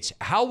Bill Gates.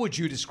 How would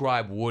you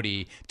describe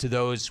Woody to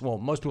those? Well,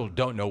 most people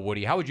don't know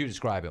Woody. How would you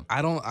describe him?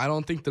 I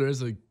don't think there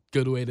is a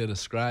good way to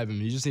describe him.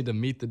 You just need to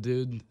meet the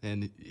dude,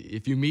 and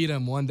if you meet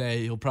him one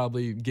day, he'll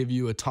probably give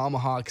you a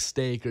tomahawk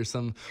steak or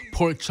some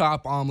pork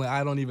chop omelet.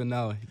 I don't even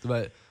know,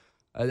 but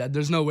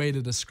there's no way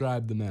to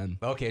describe the man.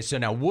 Okay, so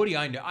now Woody,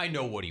 I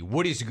know Woody.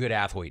 Woody's a good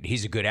athlete.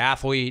 He's a good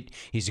athlete.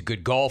 He's a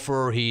good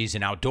golfer. He's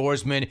an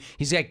outdoorsman.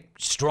 He's like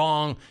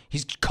strong.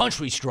 He's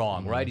country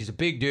strong, right? He's a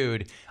big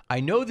dude. I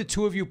know the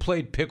two of you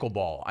played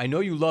pickleball. I know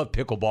you love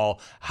pickleball.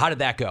 How did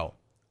that go?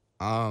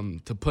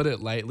 To put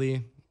it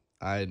lightly,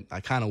 I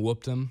kind of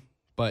whooped him,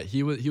 but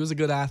he was a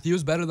good athlete. He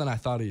was better than I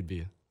thought he'd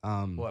be.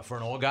 What, for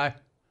an old guy?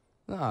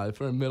 No,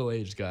 for a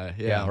middle-aged guy.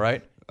 Yeah,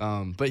 right?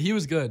 But he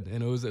was good,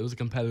 and it was a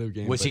competitive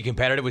game. Was he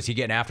competitive? Was he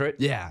getting after it?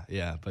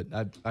 Yeah, but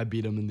I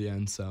beat him in the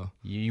end, so.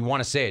 You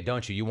want to say it,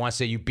 don't you? You want to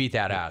say you beat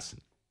that ass.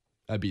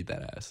 I beat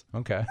that ass.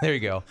 Okay, there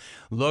you go.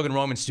 Logan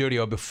Rome in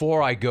studio.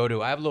 Before I go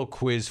to, I have a little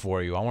quiz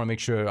for you. I want to make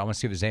sure, I want to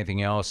see if there's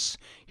anything else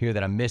here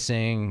that I'm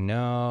missing.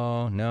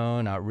 No,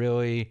 not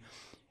really.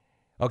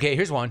 Okay,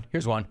 here's one.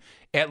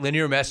 At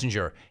Linear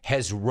Messenger,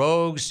 has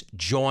Rogues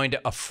joined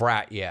a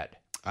frat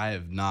yet? I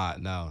have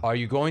not, no. Are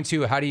you going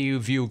to? How do you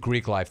view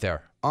Greek life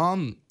there?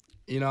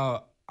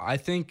 I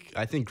think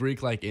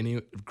Greek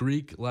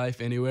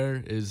life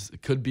anywhere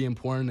could be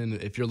important, and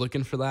if you're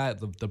looking for that,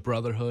 the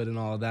brotherhood and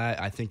all of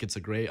that, I think it's a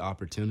great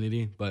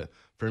opportunity. But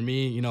for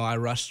me, I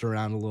rushed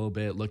around a little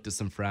bit, looked at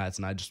some frats,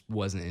 and I just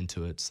wasn't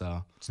into it.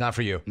 So it's not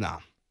for you. No.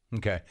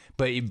 Okay.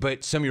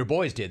 But some of your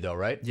boys did, though,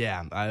 right?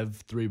 Yeah, I have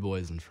 3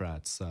 boys in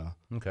frats, so.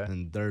 Okay.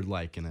 And they're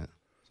liking it.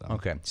 So.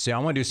 Okay. So I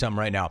want to do something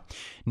right now.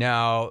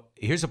 Now,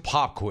 here's a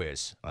pop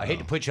quiz. I hate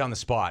to put you on the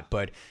spot,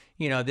 but,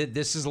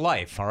 this is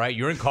life, all right?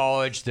 You're in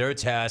college. There are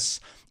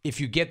tests.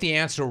 If you get the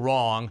answer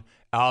wrong,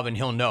 Alvin,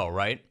 he'll know,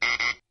 right?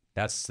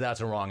 That's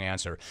a wrong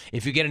answer.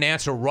 If you get an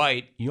answer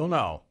right, you'll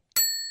know.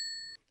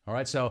 All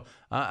right, so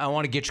I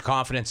want to get your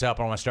confidence up.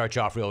 I want to start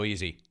you off real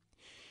easy.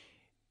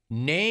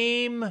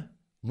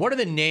 What are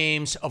the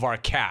names of our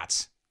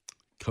cats?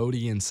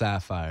 Cody and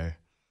Sapphire.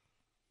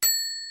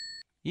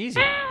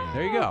 Easy.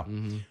 There you go.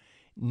 Mm-hmm.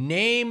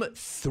 Name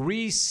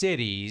 3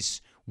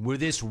 cities where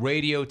this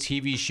radio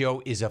TV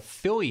show is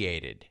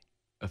affiliated.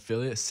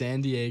 Affiliate?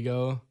 San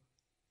Diego,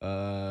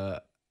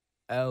 L.A.,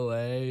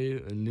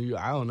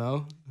 I don't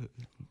know.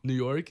 New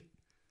York?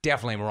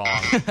 Definitely wrong.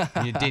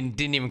 You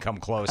didn't even come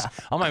close.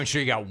 I'm not even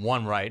sure you got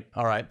one right.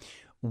 All right.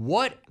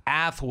 What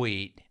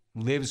athlete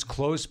lives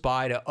close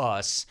by to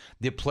us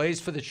that plays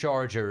for the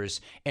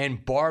Chargers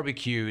and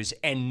barbecues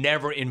and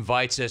never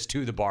invites us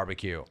to the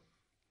barbecue?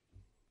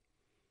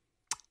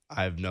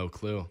 I have no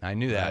clue. I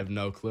knew that. I have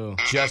no clue.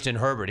 Justin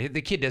Herbert.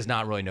 The kid does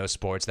not really know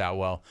sports that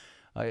well.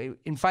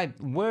 In fact,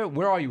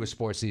 where are you with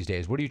sports these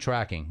days? What are you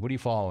tracking? What are you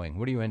following?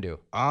 What are you into?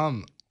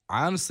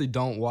 I honestly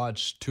don't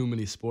watch too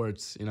many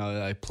sports.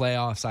 Like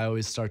playoffs, I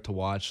always start to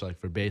watch, like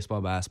for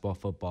baseball, basketball,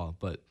 football,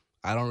 but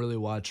I don't really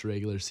watch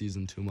regular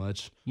season too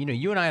much.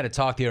 You and I had a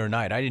talk the other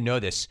night. I didn't know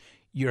this.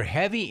 You're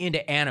heavy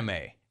into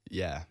anime.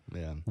 Yeah.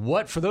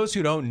 What, for those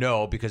who don't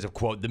know, because of,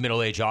 quote, the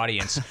middle-aged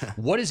audience,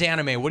 what is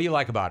anime? What do you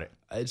like about it?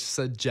 It's just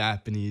a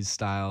Japanese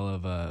style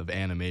of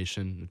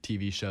animation,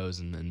 TV shows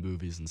and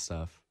movies and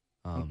stuff.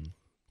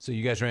 So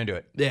you guys are into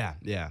it? Yeah,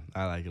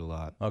 I like it a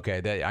lot.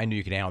 Okay, I knew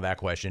you could handle that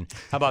question.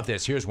 How about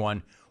this? Here's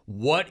one.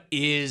 What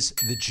is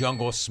the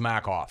Jungle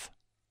Smack-Off?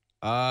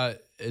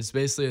 It's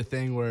basically a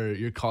thing where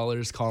your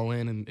callers call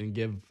in and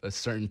give a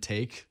certain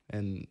take,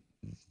 and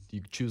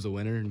you choose a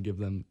winner and give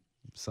them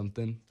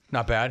something.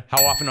 Not bad.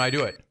 How often do I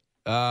do it?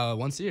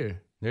 Once a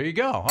year. There you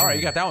go. All right,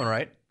 you got that one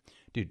right.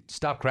 Dude,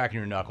 stop cracking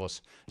your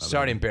knuckles.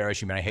 Sorry to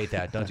embarrass you, man. I hate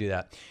that. Don't do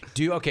that.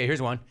 Okay,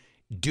 here's one.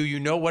 Do you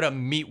know what a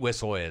meat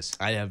whistle is?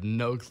 I have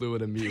no clue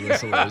what a meat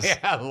whistle is.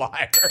 Yeah,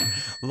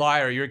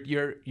 liar.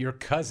 Your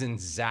cousin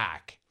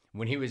Zach,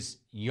 when he was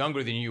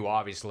younger than you,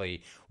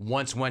 obviously,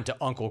 once went to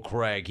Uncle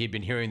Craig. He'd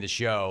been hearing the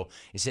show.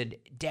 He said,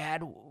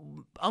 "Dad,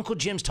 Uncle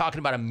Jim's talking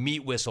about a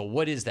meat whistle.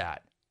 What is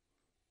that?"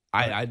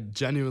 I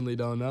genuinely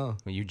don't know.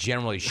 Well, you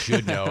generally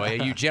should know.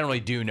 You generally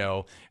do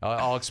know.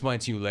 I'll explain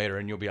to you later,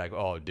 and you'll be like,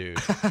 "Oh, dude."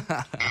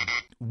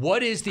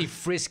 What is the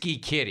frisky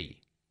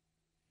kitty?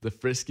 The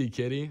frisky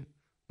kitty?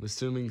 I'm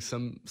assuming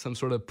some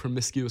sort of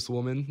promiscuous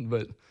woman,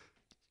 but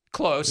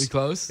close.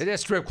 Close. It's a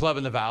strip club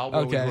in the Val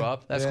where we grew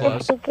up. That's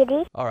close.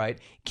 All right.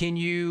 Can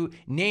you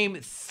name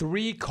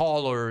 3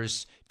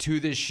 callers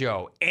to this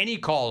show? Any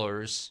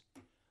callers?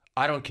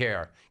 I don't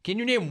care. Can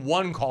you name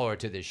 1 caller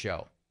to this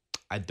show?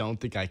 I don't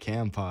think I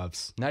can,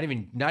 Pops. Not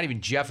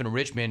even Jeff in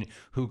Richmond,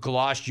 who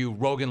glossed you,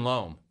 Rogan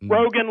Lome.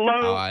 Rogan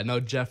Lome. Oh, I know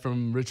Jeff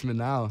from Richmond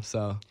now,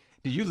 so.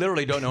 You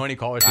literally don't know any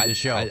callers to this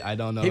show. I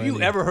don't know. Have you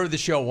ever heard the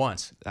show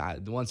once?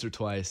 Once or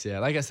twice, yeah.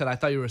 Like I said, I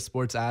thought you were a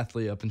sports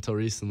athlete up until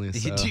recently.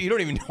 So. You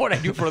don't even know what I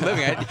do for a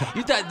living.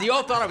 You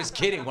all thought I was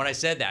kidding when I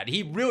said that.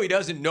 He really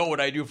doesn't know what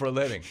I do for a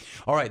living.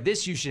 All right,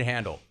 this you should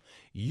handle.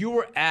 You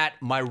were at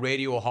my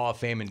Radio Hall of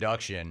Fame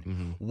induction.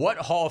 Mm-hmm. What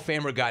Hall of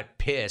Famer got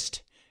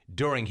pissed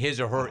during his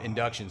or her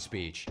induction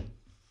speech?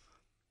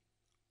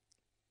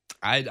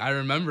 I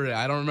remember it.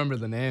 I don't remember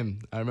the name.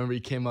 I remember he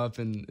came up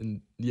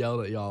and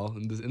yelled at y'all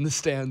in the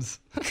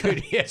stands.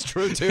 Good. Yeah, it's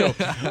true, too.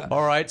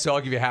 All right, so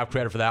I'll give you half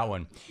credit for that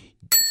one.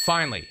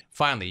 Finally,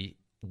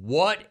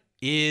 what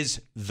is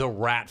the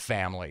Rat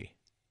Family?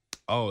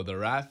 Oh, the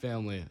Rat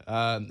Family.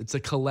 It's a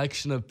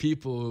collection of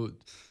people who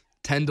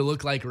tend to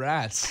look like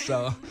rats,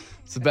 so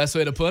it's the best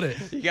way to put it.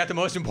 You got the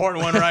most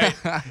important one right.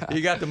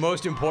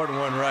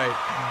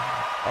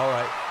 All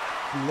right.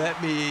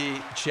 Let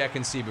me check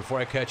and see before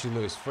I cut you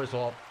loose. First of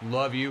all,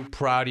 love you,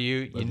 proud of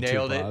you. You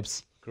nailed it.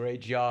 Pops.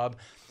 Great job.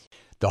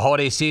 The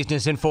holiday season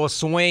is in full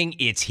swing.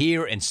 It's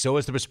here, and so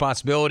is the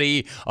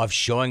responsibility of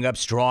showing up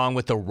strong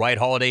with the right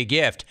holiday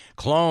gift.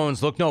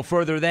 Clones look no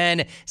further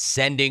than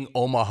sending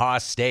Omaha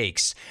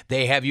Steaks.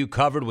 They have you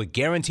covered with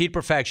guaranteed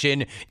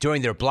perfection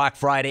during their Black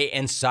Friday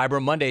and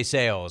Cyber Monday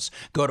sales.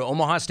 Go to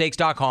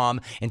omahasteaks.com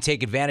and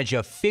take advantage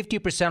of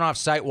 50% off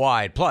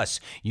site-wide.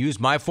 Plus, use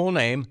my full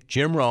name,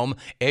 Jim Rome,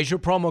 as your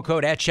promo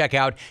code at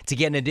checkout to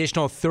get an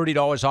additional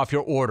 $30 off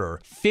your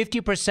order.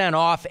 50%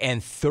 off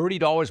and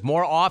 $30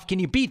 more off. Can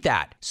you beat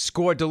that? that.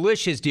 Score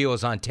delicious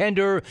deals on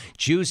tender,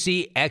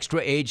 juicy,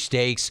 extra-aged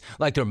steaks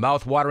like their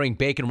mouth-watering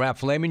bacon-wrapped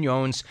filet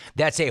mignons.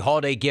 That's a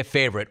holiday gift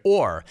favorite.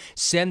 Or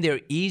send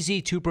their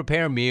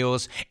easy-to-prepare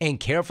meals and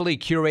carefully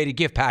curated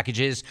gift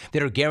packages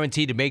that are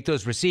guaranteed to make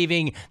those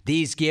receiving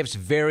these gifts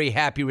very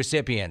happy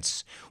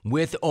recipients.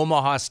 With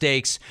Omaha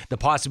Steaks, the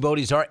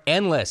possibilities are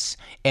endless.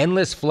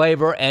 Endless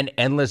flavor and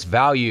endless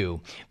value.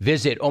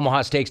 Visit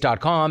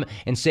omahasteaks.com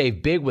and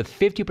save big with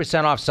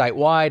 50% off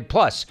site-wide.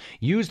 Plus,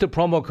 use the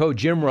promo code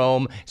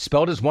JimRome,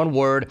 spelled as one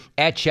word,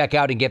 at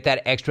checkout and get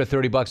that extra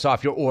 $30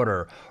 off your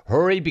order.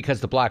 Hurry,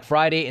 because the Black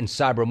Friday and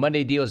Cyber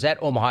Monday deals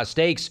at Omaha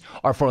Steaks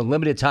are for a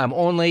limited time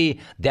only.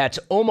 That's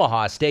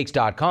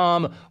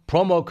omahasteaks.com,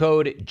 promo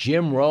code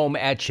JimRome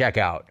at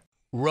checkout.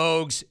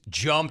 Rogues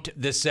jumped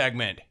this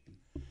segment.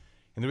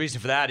 And the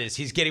reason for that is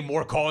he's getting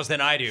more calls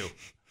than I do.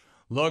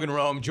 Logan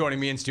Rome joining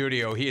me in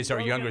studio. He is our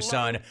younger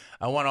son.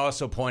 I want to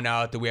also point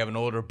out that we have an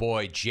older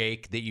boy,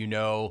 Jake, that you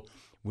know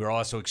we're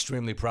also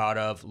extremely proud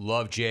of.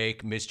 Love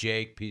Jake, miss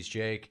Jake, peace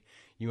Jake.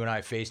 You and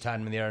I FaceTimed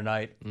him the other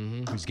night.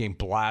 He was getting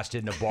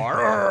blasted in a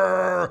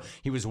bar.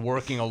 He was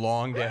working a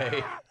long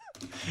day.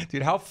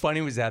 Dude, how funny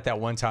was that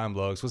one time,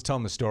 Logs? Let's tell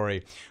him a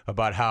story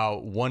about how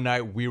one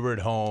night we were at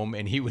home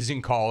and he was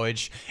in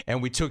college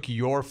and we took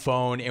your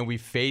phone and we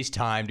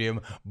FaceTimed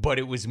him, but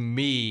it was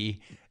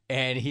me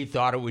and he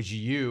thought it was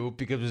you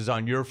because it was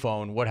on your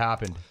phone. What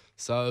happened?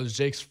 So it was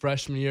Jake's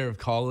freshman year of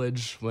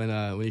college when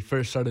he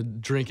first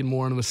started drinking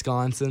more in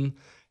Wisconsin.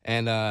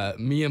 And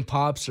me and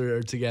Pops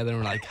are together,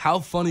 and we're like, how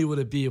funny would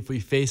it be if we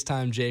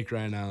FaceTime Jake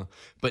right now?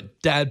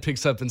 But Dad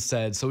picks up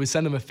instead. So we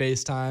send him a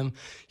FaceTime.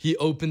 He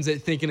opens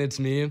it thinking it's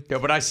me. Yeah,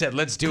 but I said,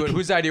 let's do it.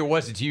 Whose idea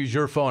was it to use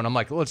your phone? I'm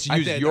like, let's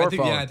use your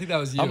phone. Yeah, I think that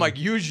was you. I'm like,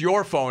 use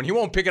your phone. He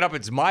won't pick it up.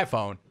 It's my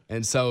phone.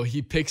 And so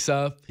he picks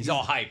up. He's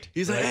all hyped.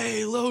 He's like,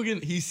 hey, Logan.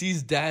 He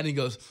sees Dad, and he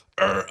goes,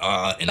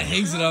 and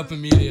hangs it up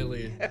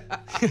immediately.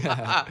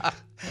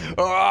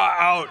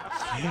 Out.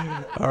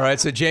 All right,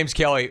 so James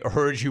Kelly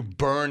heard you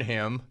burn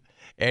him,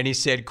 and he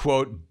said,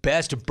 quote,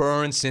 best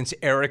burn since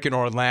Eric in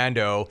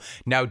Orlando.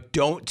 Now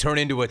don't turn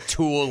into a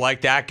tool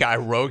like that guy,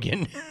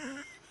 Rogan.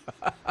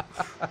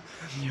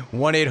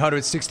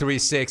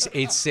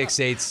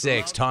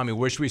 1-800-636-8686. Tommy,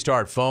 where should we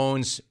start,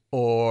 phones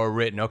or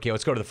written? Okay,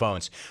 let's go to the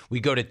phones. We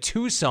go to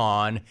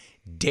Tucson.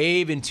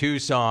 Dave in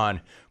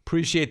Tucson.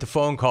 Appreciate the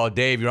phone call,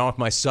 Dave. You're on with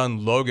my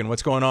son, Logan.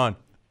 What's going on?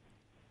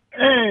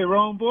 Hey,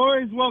 Rome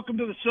boys. Welcome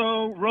to the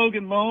show,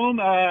 Rogan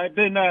Lome. I've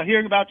been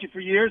hearing about you for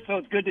years, so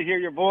it's good to hear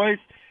your voice.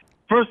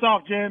 First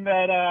off, Jim,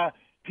 that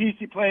piece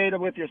you played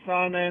with your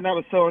son, man, that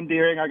was so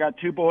endearing. I got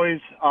two boys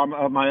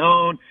of my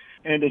own,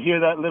 and to hear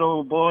that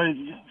little boy's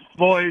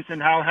voice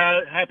and how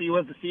happy he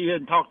was to see you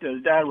and talk to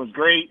his dad was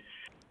great.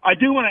 I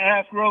do want to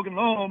ask Rogan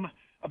Lome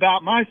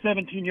about my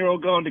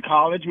 17-year-old going to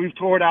college. We've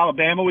toured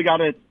Alabama. We got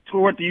a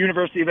tour at the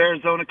University of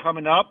Arizona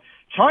coming up.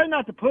 Try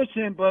not to push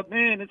him, but,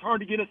 man, it's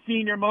hard to get a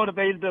senior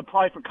motivated to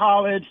apply for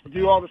college, to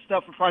do all the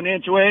stuff for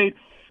financial aid.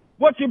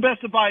 What's your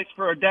best advice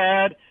for a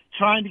dad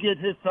trying to get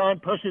his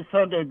son, push his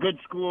son to a good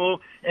school,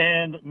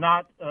 and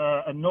not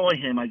annoy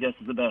him, I guess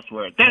is the best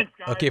word. Thanks,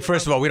 guys. Okay,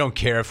 first of all, we don't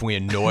care if we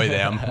annoy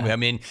them. I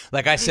mean,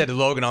 like I said to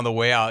Logan on the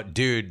way out,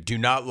 dude, do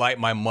not light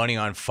my money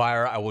on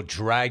fire. I will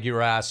drag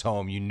your ass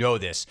home. You know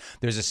this.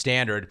 There's a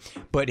standard.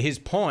 But his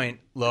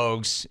point,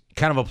 Logs,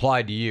 kind of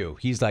applied to you.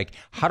 He's like,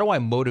 how do I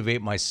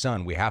motivate my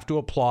son? We have to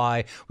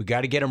apply. We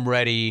got to get him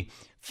ready.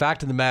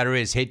 Fact of the matter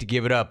is, hate to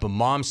give it up, but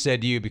Mom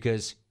said to you,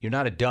 because you're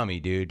not a dummy,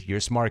 dude. You're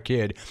a smart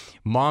kid.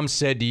 Mom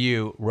said to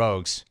you,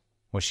 Rogues,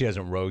 well, she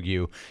doesn't rogue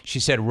you. She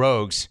said,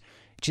 Rogues,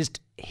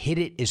 just hit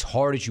it as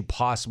hard as you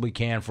possibly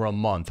can for a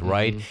month,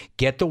 right?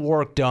 Get the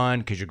work done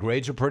because your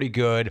grades are pretty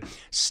good.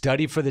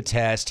 Study for the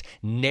test.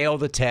 Nail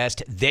the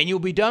test. Then you'll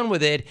be done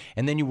with it,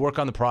 and then you work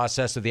on the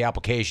process of the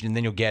application, and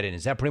then you'll get it.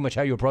 Is that pretty much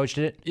how you approached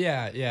it?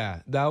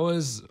 Yeah. That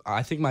was,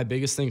 I think my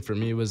biggest thing for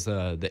me was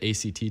the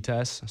ACT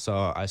test.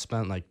 So I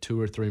spent like 2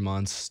 or 3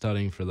 months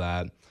studying for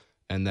that.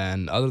 And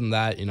then other than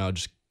that,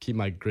 just keep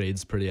my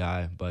grades pretty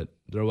high. But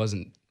there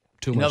wasn't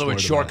too much. In other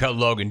words, shortcut,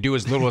 Logan. Do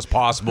as little as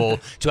possible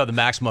to have the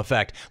maximum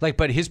effect.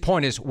 But his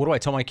point is, what do I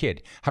tell my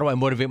kid? How do I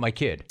motivate my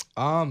kid?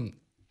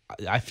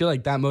 I feel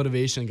like that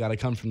motivation got to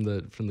come from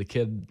the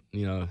kid,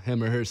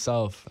 him or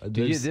herself.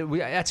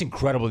 That's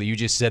incredible that you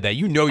just said that.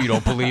 You know you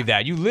don't believe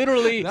that. You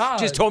literally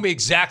just told me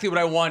exactly what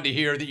I wanted to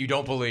hear that you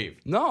don't believe.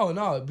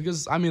 No,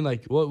 because I mean,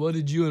 like, what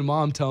did you and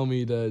Mom tell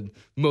me to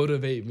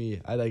motivate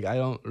me? I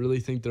don't really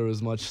think there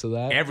was much to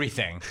that.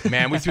 Everything,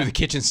 man. We threw the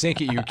kitchen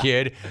sink at you,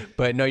 kid.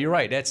 But no, you're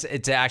right.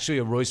 It's actually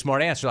a really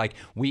smart answer. Like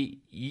we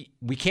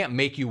can't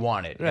make you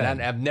want it. Right.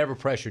 And I've never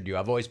pressured you.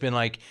 I've always been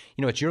like,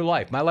 it's your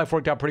life. My life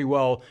worked out pretty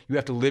well. You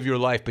have to live your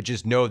life, but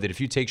just know that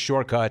if you take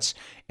shortcuts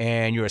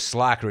and you're a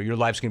slacker, your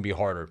life's going to be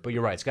harder. But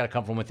you're right. It's got to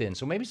come from within.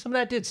 So maybe some of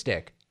that did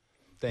stick.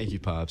 Thank you,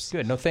 Pops.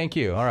 Good. No, thank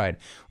you. All right.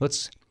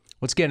 Let's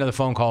get another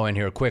phone call in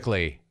here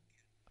quickly.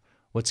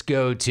 Let's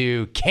go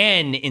to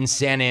Ken in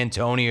San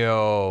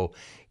Antonio.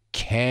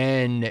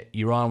 Ken,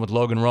 you're on with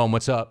Logan Rome.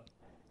 What's up?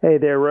 Hey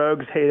there,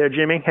 Rogues. Hey there,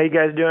 Jimmy. How you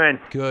guys doing?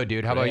 Good,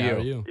 dude. How about Hey, you? how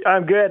are you?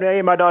 I'm good.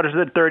 Hey, my daughter's in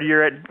the third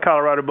year at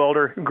Colorado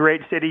Boulder.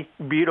 Great city.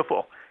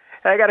 Beautiful.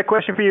 I got a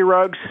question for you,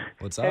 Rogues.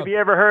 What's up? Have you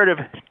ever heard of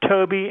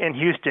Toby and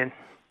Houston?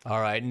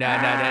 All right. No.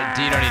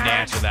 You don't need to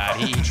answer that.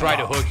 He tried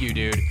to hook you,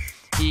 dude.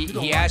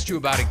 He asked you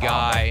about a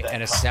guy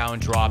and a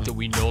sound drop that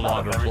we no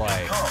longer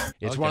play.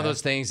 It's one of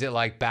those things that,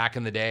 like, back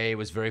in the day, it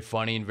was very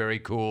funny and very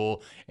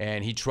cool,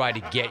 and he tried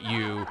to get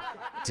you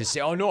to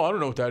say, oh, no, I don't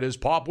know what that is,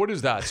 Pop. What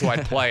is that? So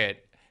I'd play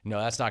it. No,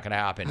 that's not going to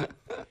happen.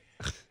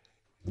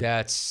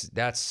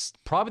 That's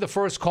probably the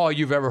first call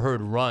you've ever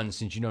heard run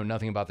since you know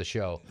nothing about the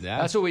show. Yeah.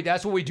 That's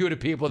what we do to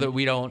people that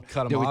we don't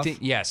Cut 'em off?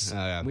 Yes. Oh,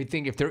 yeah. We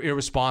think if they're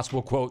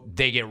irresponsible, quote,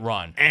 they get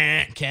run.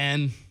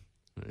 Ken.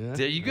 Yeah.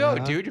 There you go,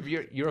 dude.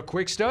 You're a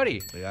quick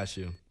study. I got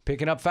you.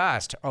 Picking up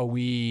fast. Are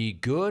we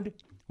good?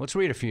 Let's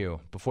read a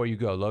few before you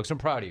go. Lugs, I'm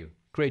proud of you.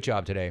 Great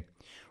job today.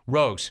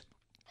 Rogues,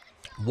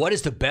 what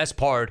is the best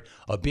part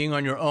of being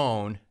on your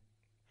own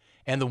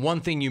and the one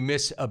thing you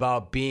miss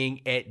about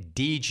being at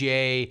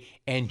DJ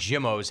and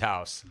Jimmo's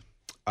house?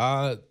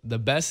 The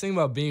best thing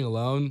about being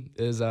alone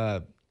is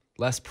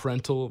less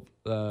parental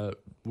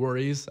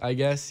worries, I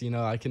guess. You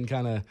know, I can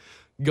kind of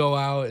go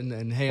out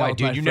and hang out with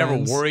my you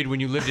friends. never worried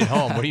when you lived at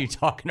home. What are you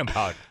talking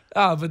about?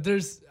 But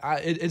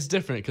it's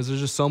different because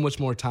there's just so much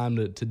more time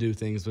to do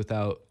things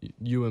without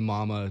you and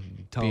Mama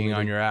telling Being me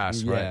on your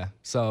ass, right? Yeah.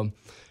 So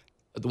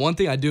the one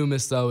thing I do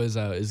miss though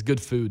is good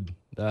food.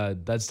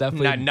 That's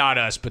definitely Not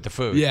us, but the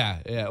food. Yeah.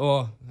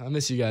 Well, I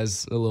miss you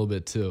guys a little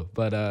bit too,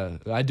 but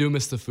I do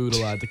miss the food a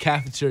lot. The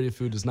cafeteria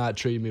food does not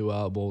treat me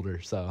well at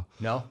Boulder, so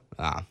No?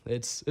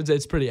 it's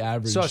pretty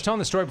average. So I was telling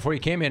the story before you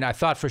came in. I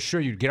thought for sure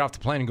you'd get off the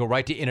plane and go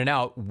right to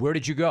In-N-Out. Where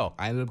did you go?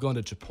 I ended up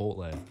going to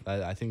Chipotle.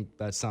 I think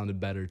that sounded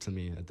better to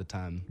me at the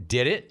time.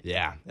 Did it?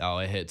 Yeah. Oh,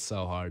 it hit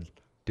so hard.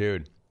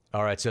 Dude.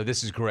 All right, so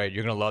this is great.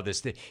 You're going to love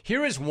this.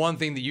 Here is one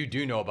thing that you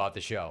do know about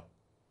the show.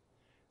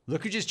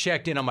 Look who just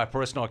checked in on my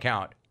personal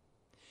account.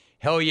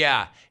 Hell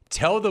yeah.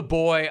 Tell the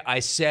boy I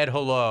said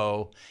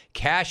hello.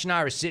 Cash and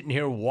I are sitting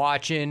here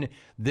watching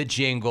the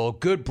jingle.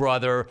 Good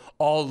brother.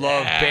 All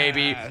love,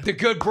 baby. The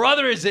good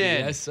brother is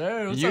in. Yes,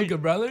 sir. What's up,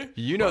 good brother?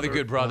 You know the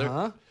good brother.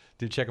 Uh-huh.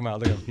 Dude, check him out.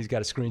 Look at him. He's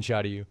got a screenshot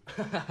of you.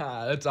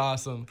 That's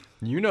awesome.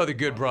 You know the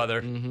good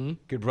brother. Mm-hmm.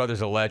 Good brother's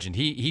a legend.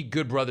 He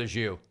good brothers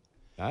you.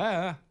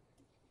 Yeah.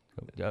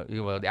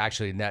 Well,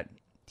 actually,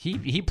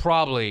 he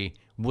probably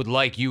would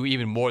like you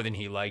even more than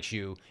he likes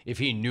you if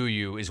he knew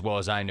you as well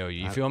as I know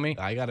you. You feel me?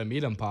 I gotta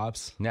meet him,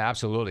 Pops. Yeah,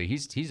 absolutely.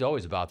 He's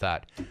always about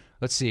that.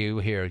 Let's see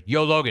here.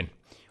 Yo, Logan,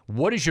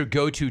 what is your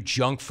go-to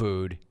junk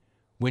food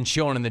when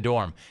chilling in the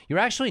dorm? You're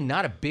actually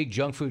not a big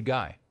junk food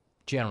guy,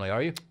 generally,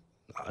 are you?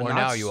 Or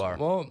now you are?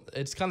 Well,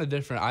 it's kind of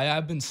different.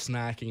 I've been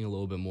snacking a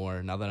little bit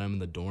more now that I'm in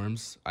the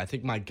dorms. I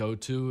think my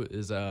go-to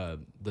is the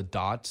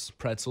Dots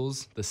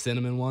pretzels, the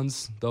cinnamon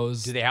ones.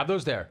 Those. Do they have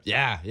those there?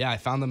 Yeah. I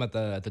found them at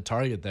the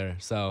Target there.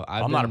 So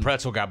I'm not a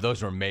pretzel guy, but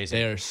those are amazing.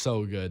 They are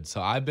so good.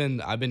 So I've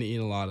been eating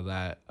a lot of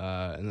that.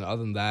 And then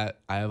other than that,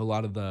 I have a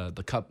lot of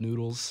the cup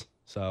noodles.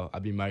 So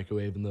I've been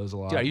microwaving those a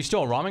lot. Dude, are you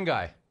still a ramen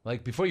guy?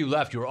 Like, before you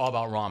left, you were all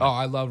about ramen. Oh,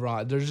 I love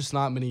ramen. There's just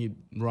not many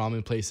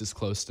ramen places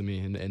close to me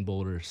in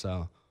Boulder,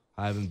 so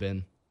I haven't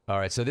been. All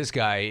right, so this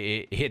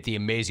guy hit the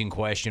amazing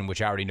question,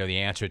 which I already know the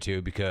answer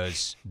to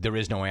because there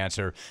is no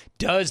answer.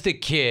 Does the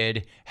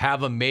kid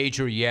have a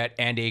major yet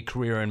and a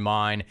career in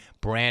mind?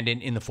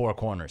 Brandon in the Four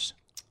Corners.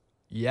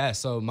 Yeah,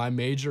 so my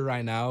major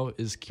right now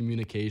is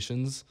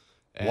communications.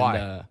 And,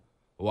 Why?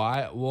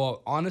 Why?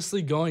 Well,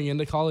 honestly, going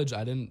into college,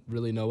 I didn't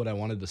really know what I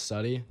wanted to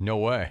study. No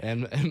way.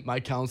 And my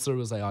counselor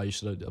was like, oh, you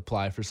should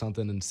apply for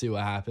something and see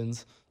what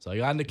happens. So I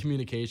got into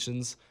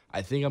communications.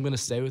 I think I'm going to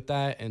stay with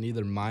that and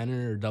either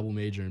minor or double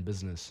major in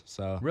business.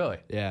 So Really?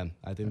 Yeah,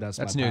 I think that's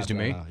That's my news path to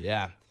right me. now.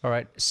 Yeah. All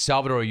right,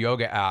 Salvador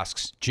Yoga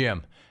asks,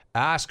 Jim,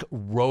 ask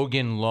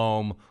Rogan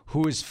Lome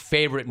who his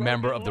favorite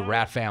member of the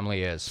Rat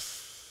family is.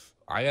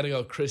 I got to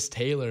go Chris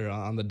Taylor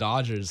on the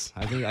Dodgers.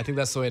 I think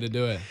that's the way to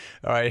do it.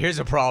 All right, here's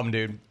a problem,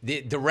 dude.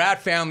 The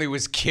Rat family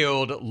was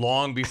killed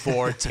long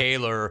before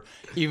Taylor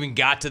even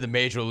got to the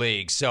major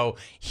leagues. So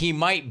he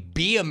might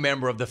be a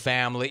member of the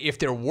family if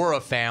there were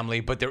a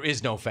family, but there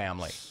is no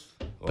family.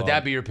 But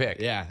that'd be your pick.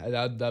 Yeah,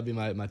 that'd be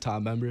my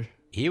top member.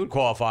 He would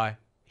qualify.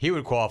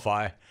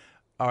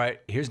 All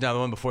right, here's another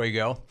one before you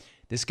go.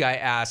 This guy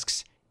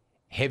asks,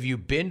 have you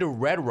been to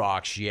Red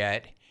Rocks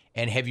yet?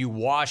 And have you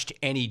washed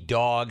any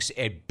dogs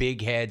at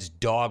Big Head's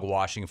dog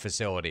washing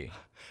facility?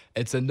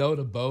 It's a no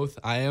to both.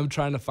 I am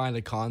trying to find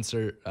a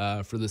concert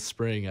for the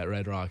spring at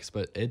Red Rocks,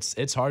 but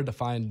it's hard to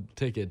find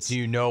tickets. Do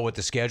you know what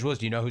the schedule is?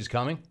 Do you know who's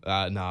coming?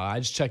 No, I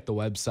just check the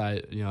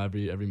website,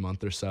 every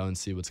month or so and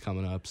see what's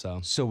coming up.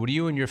 So what do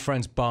you and your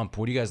friends bump?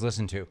 What do you guys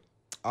listen to?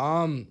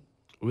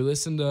 We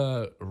listen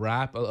to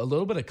rap, a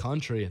little bit of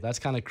country. That's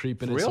kind of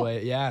creeping its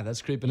way. Yeah,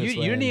 that's creeping its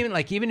way. You didn't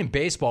even, even in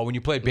baseball, when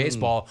you played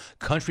baseball,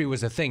 country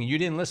was a thing. You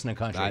didn't listen to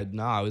country.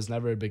 No, I was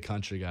never a big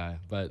country guy.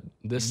 But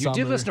this You summer...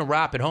 did listen to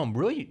rap at home.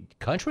 Really?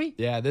 Country?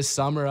 Yeah, this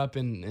summer up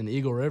in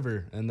Eagle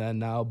River. And then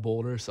now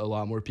Boulder, so a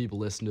lot more people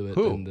listen to it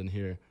than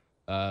here.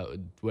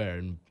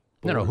 Where?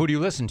 No, who do you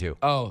listen to?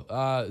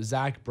 Oh,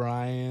 Zach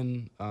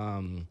Bryan,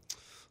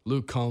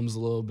 Luke Combs a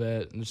little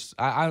bit. And just,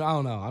 I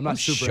don't know. I'm not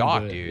super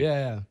shocked, into it. dude.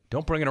 Yeah.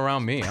 Don't bring it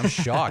around me. I'm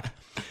shocked.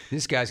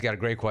 This guy's got a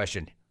great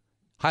question.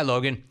 Hi,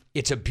 Logan.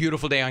 It's a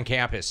beautiful day on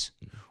campus.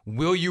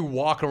 Will you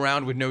walk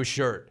around with no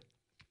shirt?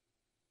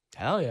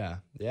 Hell yeah.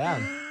 Yeah.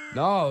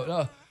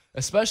 No.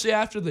 Especially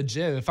after the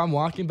gym. If I'm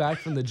walking back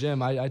from the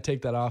gym, I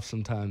take that off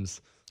sometimes.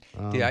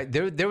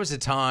 There was a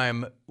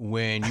time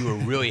when you were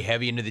really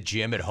heavy into the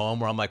gym at home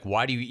where I'm like,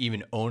 why do you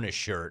even own a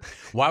shirt?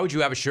 Why would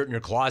you have a shirt in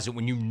your closet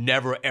when you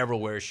never, ever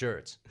wear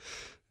shirts?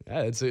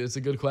 Yeah, it's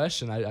a good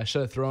question. I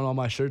should have thrown all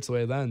my shirts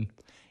away then.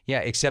 Yeah,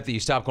 except that you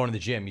stopped going to the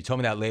gym. You told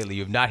me that lately.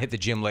 You have not hit the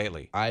gym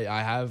lately.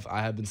 I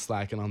have been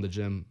slacking on the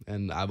gym,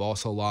 and I've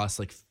also lost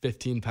like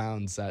 15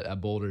 pounds at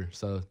Boulder.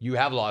 So you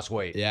have lost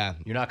weight. Yeah.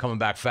 You're not coming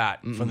back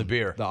fat from the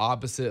beer. The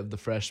opposite of the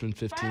freshman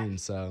 15,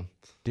 so.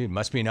 Dude,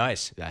 must be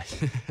nice. Yeah.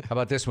 How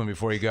about this one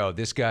before you go?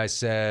 This guy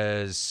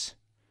says,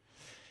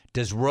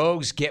 does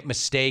Rogues get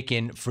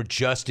mistaken for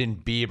Justin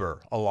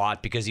Bieber a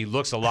lot because he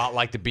looks a lot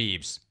like the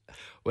Biebs?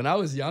 When I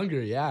was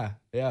younger, yeah.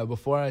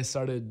 Before I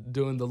started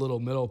doing the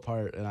little middle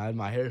part and I had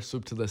my hair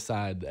swooped to the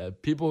side,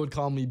 people would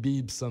call me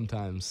Biebs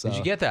sometimes. So. Did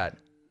you get that?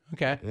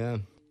 Okay. Yeah.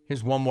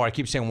 Here's one more. I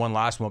keep saying one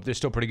last one, but they're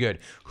still pretty good.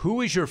 Who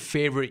is your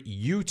favorite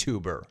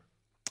YouTuber?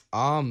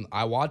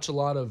 I watch a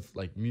lot of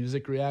like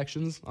music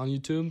reactions on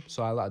YouTube.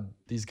 So I like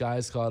these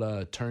guys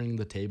called Turning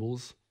the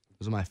Tables.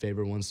 Those are my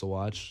favorite ones to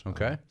watch.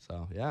 Okay.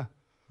 So yeah.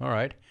 All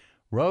right.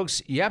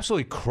 Rogues, you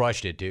absolutely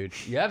crushed it, dude.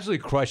 You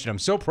absolutely crushed it. I'm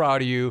so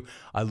proud of you.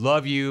 I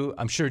love you.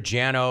 I'm sure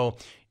Jano,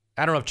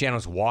 I don't know if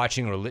Jano's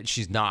watching or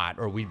she's not,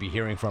 or we'd be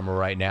hearing from her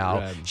right now.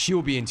 Red. She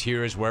will be in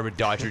tears wherever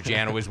Dodger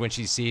Jano is when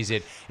she sees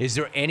it. Is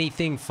there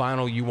anything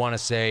final you want to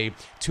say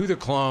to the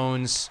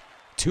clones,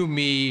 to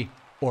me,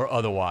 or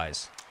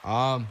otherwise?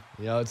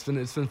 It's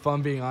been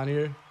fun being on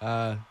here.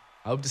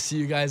 I hope to see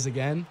you guys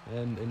again.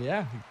 And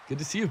yeah, good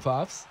to see you,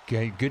 Pops.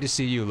 Good to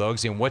see you,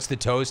 Logs. And what's the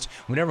toast?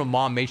 Whenever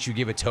Mom makes you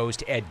give a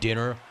toast at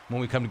dinner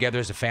when we come together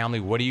as a family,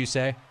 what do you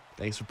say?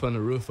 Thanks for putting a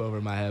roof over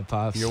my head,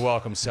 Pops. You're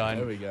welcome, son.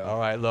 There we go. All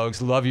right,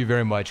 Logs. Love you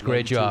very much.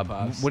 Great job. Too,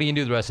 Pops. What are you going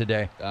to do the rest of the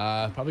day?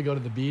 Probably go to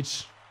the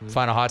beach.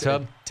 Find a hot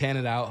tub? Tan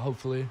it out,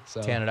 hopefully.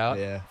 So, Tan it out?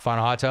 Yeah. Find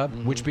a hot tub?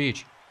 Mm-hmm. Which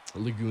beach?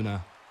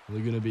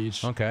 Laguna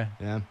Beach. Okay.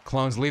 Yeah.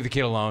 Clones, leave the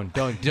kid alone.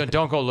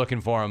 Don't go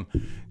looking for him.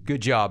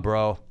 Good job,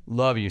 bro.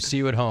 Love you. See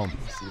you at home.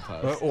 See you,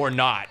 Pops. Or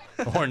not.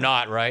 Or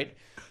not, right?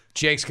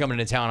 Jake's coming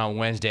to town on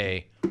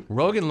Wednesday.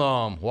 Rogan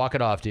Lome. Walk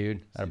it off,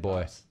 dude. That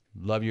boy.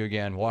 Love you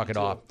again. Walk it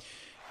off.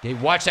 Hey,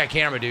 watch that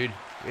camera, dude.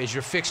 As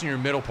you're fixing your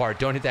middle part,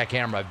 don't hit that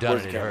camera. I've done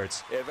it. It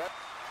hurts.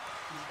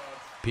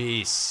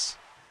 Peace.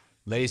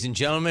 Ladies and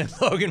gentlemen,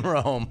 Logan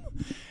Rome.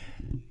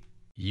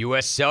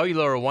 U.S.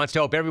 Cellular wants to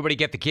help everybody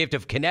get the gift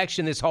of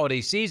connection this holiday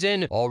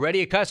season.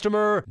 Already a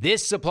customer?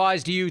 This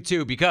applies to you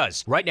too,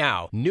 because right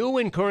now, new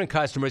and current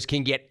customers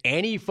can get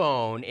any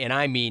phone, and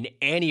I mean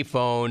any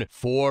phone,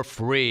 for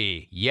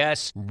free.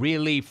 Yes,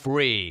 really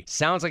free.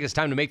 Sounds like it's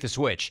time to make the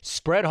switch.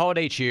 Spread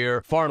holiday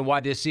cheer far and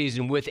wide this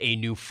season with a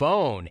new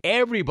phone.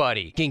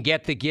 Everybody can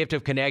get the gift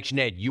of connection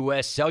at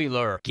U.S.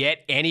 Cellular.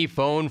 Get any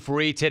phone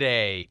free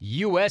today.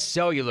 U.S.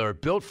 Cellular,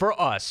 built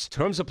for us.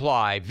 Terms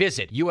apply.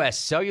 Visit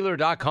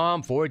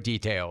uscellular.com for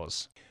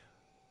details.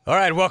 All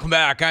right, welcome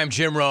back. I'm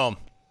Jim Rome.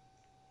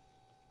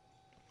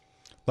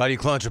 A lot of you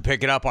clones are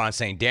picking up on it,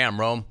 saying, damn,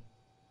 Rome,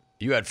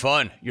 you had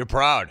fun. You're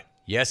proud.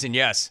 Yes and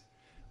yes.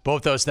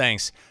 Both those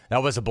things.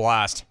 That was a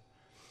blast.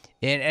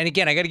 And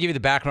again, I got to give you the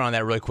background on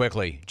that really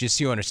quickly, just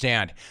so you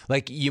understand.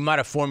 Like, you might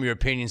have formed your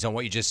opinions on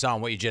what you just saw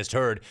and what you just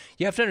heard.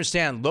 You have to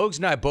understand, Logs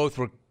and I both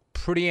were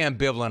pretty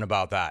ambivalent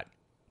about that.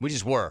 We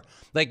just were.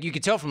 Like, you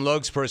could tell from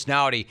Logs'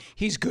 personality,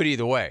 he's good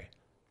either way.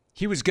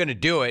 He was going to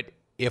do it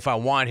if I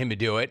want him to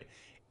do it.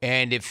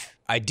 And if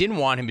I didn't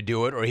want him to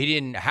do it or he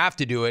didn't have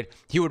to do it,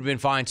 he would have been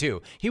fine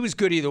too. He was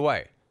good either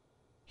way.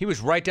 He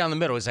was right down the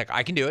middle. He's like,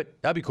 I can do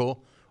it. That'd be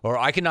cool. Or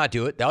I cannot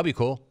do it. That'll be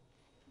cool.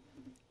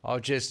 I'll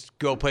just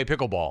go play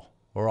pickleball.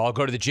 Or I'll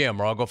go to the gym.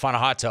 Or I'll go find a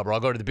hot tub. Or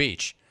I'll go to the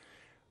beach.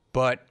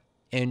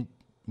 And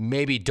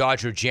maybe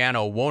Dodger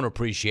Jano won't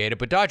appreciate it,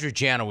 but Dodger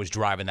Jano was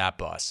driving that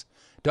bus.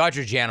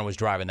 Dodger Jano was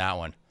driving that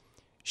one.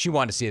 She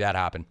wanted to see that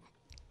happen.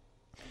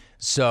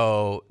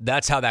 So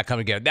that's how that came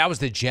together. That was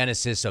the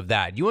genesis of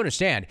that. You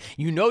understand?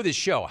 You know this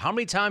show. How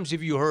many times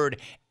have you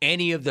heard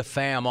any of the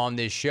fam on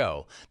this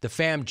show? The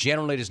fam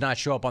generally does not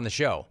show up on the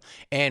show.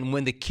 And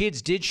when the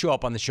kids did show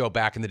up on the show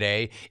back in the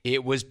day,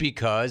 it was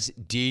because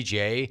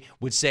DJ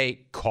would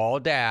say, call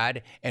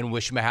dad and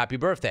wish him a happy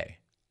birthday.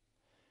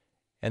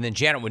 And then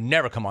Janet would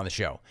never come on the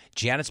show.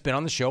 Janet's been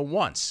on the show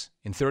once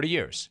in 30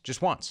 years.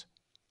 Just once.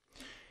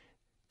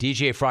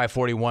 DJ Fry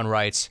 41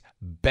 writes,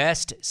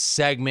 best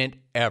segment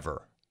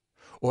ever.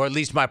 Or at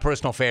least my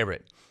personal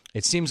favorite.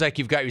 It seems like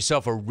you've got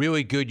yourself a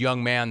really good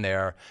young man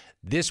there.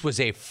 This was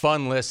a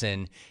fun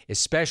listen,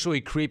 especially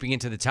creeping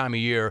into the time of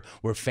year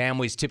where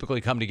families typically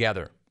come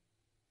together.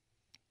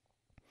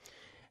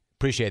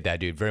 Appreciate that,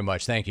 dude, very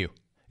much. Thank you.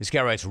 This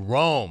guy writes,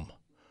 Rome,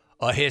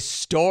 a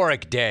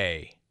historic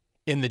day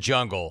in the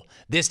jungle.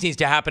 This needs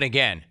to happen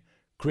again.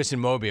 Chris in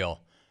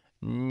Mobile.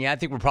 Yeah, I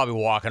think we're probably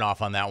walking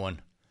off on that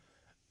one.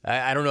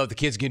 I don't know if the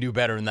kid's going to do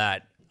better than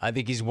that. I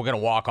think we're going to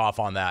walk off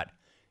on that.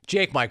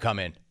 Jake might come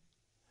in.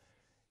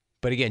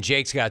 But again,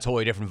 Jake's got a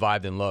totally different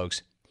vibe than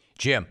Logs.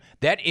 Jim,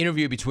 that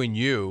interview between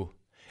you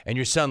and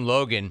your son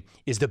Logan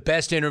is the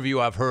best interview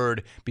I've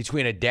heard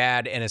between a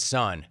dad and a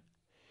son.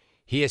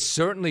 He has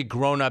certainly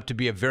grown up to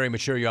be a very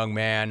mature young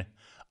man.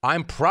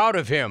 I'm proud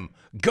of him.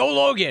 Go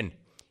Logan!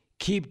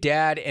 Keep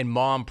dad and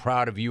mom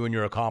proud of you and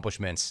your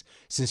accomplishments.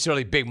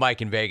 Sincerely, Big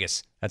Mike in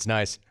Vegas. That's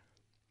nice.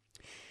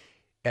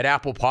 At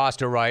Apple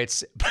Pasta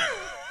writes,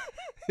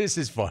 this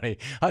is funny.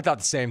 I thought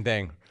the same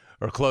thing,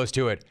 or close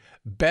to it.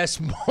 Best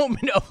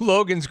moment of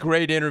Logan's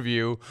great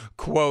interview,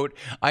 quote,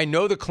 I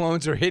know the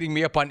clones are hitting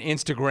me up on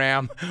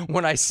Instagram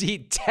when I see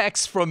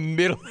texts from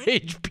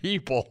middle-aged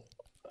people.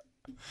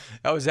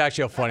 That was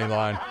actually a funny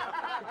line.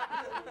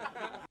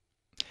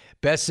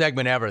 Best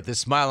segment ever. The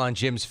smile on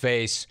Jim's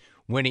face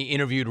when he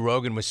interviewed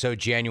Rogan was so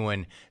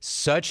genuine.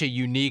 Such a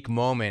unique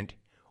moment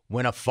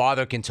when a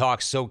father can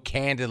talk so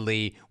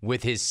candidly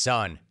with his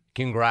son.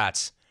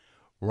 Congrats.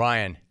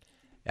 Ryan.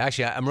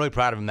 Actually, I'm really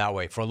proud of him that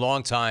way. For a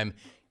long time,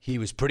 he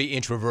was pretty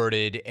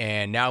introverted,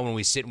 and now when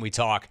we sit and we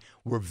talk,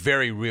 we're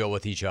very real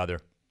with each other.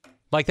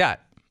 Like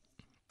that.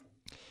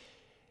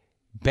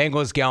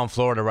 Bengals Gal in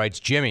Florida writes,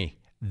 Jimmy,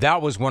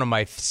 that was one of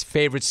my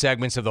favorite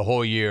segments of the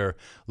whole year,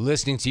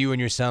 listening to you and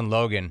your son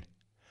Logan.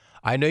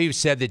 I know you've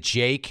said that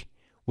Jake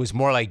was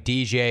more like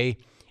DJ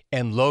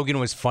and Logan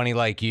was funny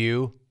like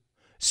you.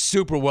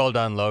 Super well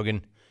done,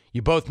 Logan.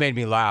 You both made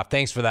me laugh.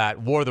 Thanks for that.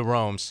 War of the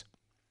Roams.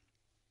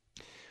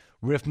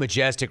 Riff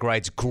Majestic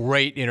writes,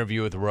 great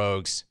interview with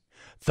Rogues.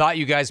 Thought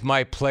you guys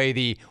might play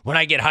the when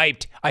I get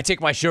hyped, I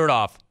take my shirt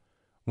off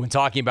when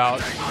talking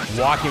about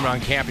walking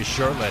around campus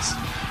shirtless.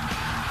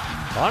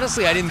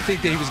 Honestly, I didn't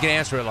think that he was going to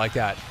answer it like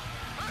that.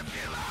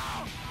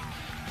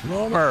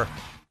 Romer.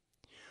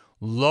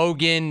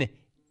 Logan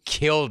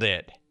killed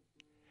it.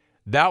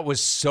 That was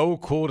so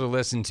cool to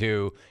listen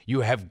to.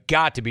 You have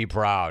got to be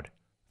proud.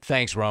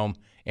 Thanks, Rome.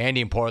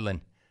 Andy in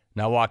Portland.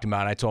 And I walked him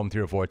out. I told him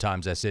 3 or 4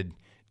 times. I said,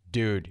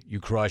 dude,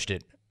 you crushed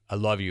it. I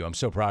love you. I'm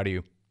so proud of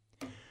you.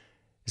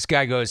 This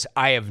guy goes,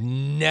 I have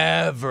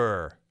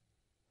never,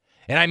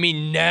 and I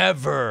mean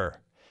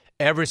never,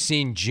 ever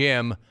seen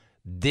Jim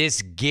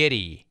this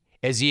giddy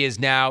as he is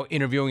now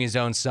interviewing his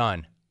own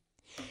son.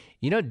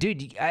 You know,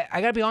 dude,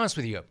 I got to be honest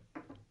with you.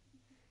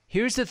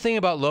 Here's the thing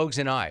about Logs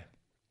and I.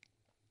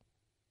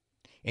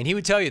 And he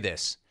would tell you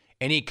this,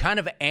 and he kind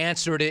of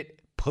answered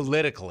it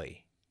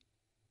politically.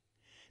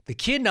 The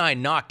kid and I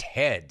knocked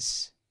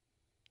heads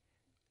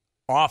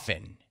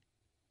often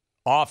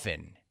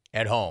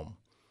at home.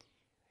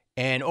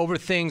 And over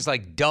things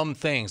like dumb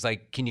things,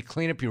 like can you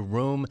clean up your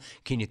room?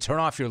 Can you turn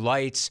off your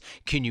lights?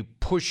 Can you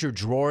push your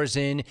drawers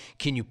in?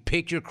 Can you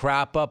pick your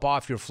crap up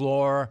off your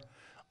floor?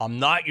 I'm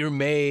not your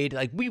maid.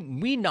 Like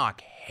we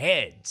knock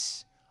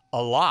heads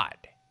a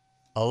lot.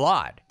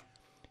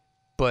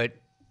 But,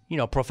 you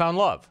know, profound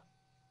love.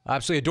 I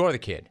absolutely adore the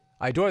kid.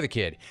 I adore the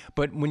kid.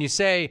 But when you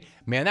say,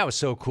 man, that was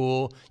so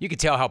cool, you can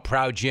tell how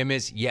proud Jim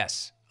is.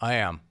 Yes, I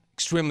am.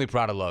 Extremely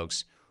proud of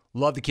Logs.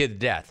 Love the kid to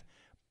death.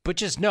 But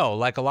just know,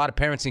 like a lot of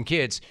parents and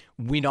kids,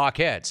 we knock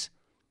heads.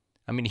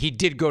 I mean, he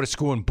did go to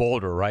school in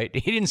Boulder, right?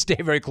 He didn't stay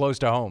very close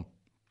to home.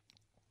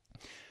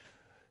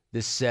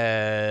 This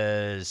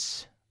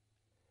says,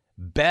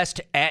 best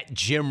at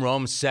Jim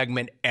Rome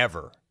segment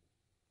ever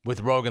with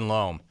Rogan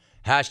Lome.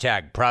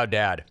 Hashtag proud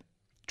dad.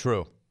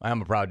 True, I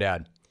am a proud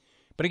dad.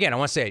 But again, I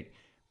want to say,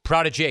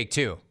 proud of Jake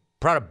too.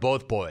 Proud of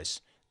both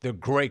boys. They're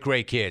great,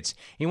 great kids.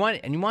 You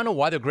want to know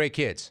why they're great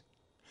kids?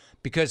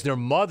 Because their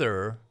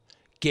mother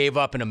gave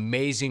up an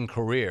amazing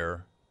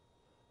career.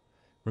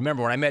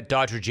 Remember, when I met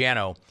Dodger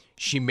Jano,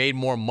 she made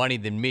more money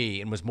than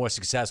me and was more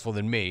successful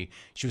than me.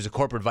 She was a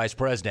corporate vice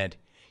president.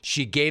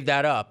 She gave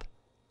that up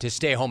to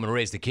stay home and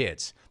raise the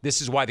kids.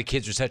 This is why the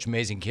kids are such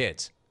amazing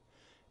kids.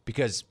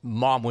 Because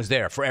mom was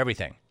there for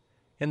everything.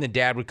 And the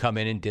dad would come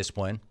in and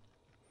discipline.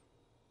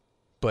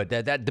 But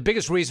the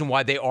biggest reason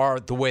why they are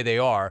the way they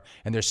are,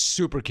 and they're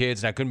super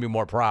kids, and I couldn't be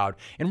more proud,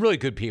 and really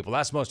good people.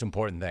 That's the most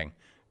important thing.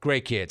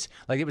 Great kids.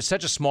 Like, it was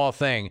such a small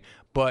thing,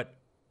 but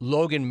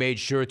Logan made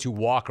sure to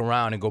walk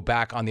around and go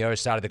back on the other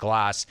side of the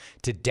glass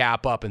to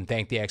dap up and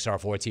thank the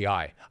XR4 Ti.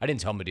 I didn't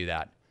tell him to do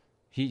that.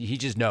 He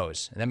just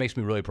knows, and that makes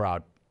me really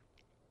proud.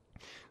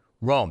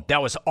 Rome,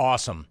 that was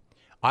awesome.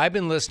 I've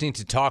been listening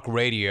to talk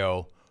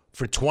radio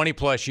for 20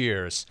 plus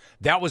years.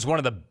 That was one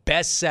of the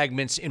best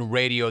segments in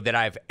radio that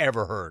I've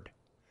ever heard.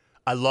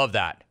 I love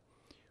that.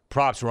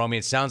 Props, Romy.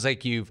 It sounds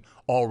like you've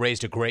all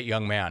raised a great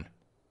young man.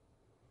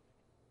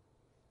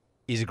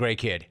 He's a great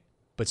kid,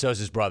 but so's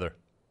his brother.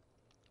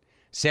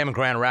 Sam in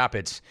Grand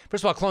Rapids.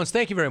 First of all, Clones,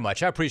 thank you very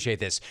much. I appreciate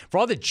this. For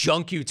all the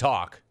junk you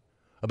talk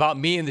about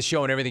me and the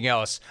show and everything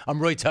else,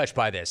 I'm really touched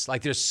by this.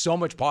 Like, there's so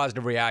much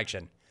positive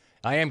reaction.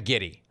 I am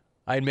giddy.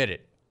 I admit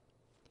it.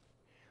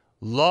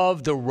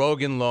 Love the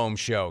Rogan Lome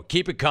show.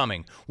 Keep it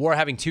coming. We're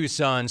having 2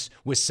 sons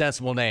with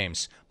sensible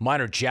names.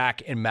 Mine are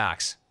Jack and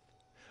Max.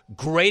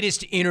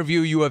 Greatest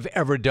interview you have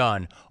ever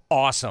done.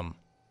 Awesome.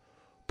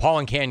 Paul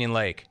and Canyon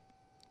Lake.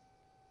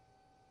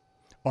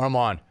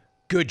 Armand,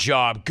 good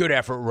job. Good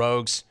effort,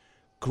 Rogues.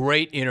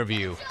 Great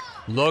interview.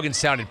 Logan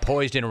sounded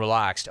poised and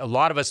relaxed. A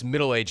lot of us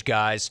middle-aged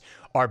guys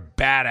are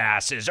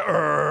badasses.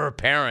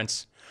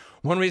 Parents.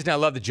 One reason I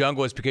love the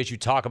jungle is because you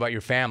talk about your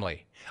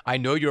family. I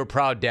know you're a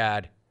proud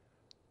dad,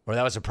 or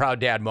that was a proud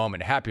dad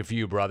moment. Happy for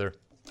you, brother.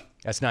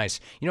 That's nice.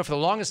 You know, for the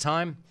longest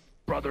time,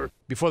 brother,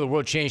 before the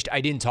world changed,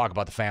 I didn't talk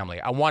about the family.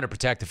 I wanted to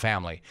protect the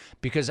family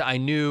because I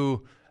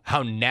knew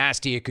how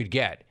nasty it could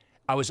get.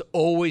 I was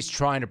always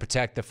trying to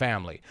protect the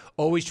family,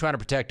 always trying to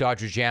protect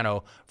Dr.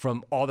 Jano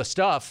from all the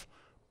stuff.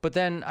 But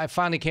then I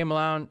finally came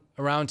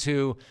around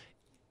to,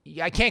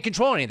 I can't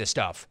control any of this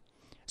stuff.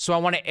 So I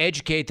want to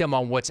educate them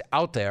on what's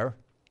out there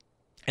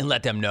and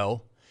let them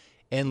know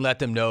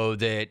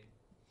that,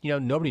 you know,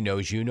 nobody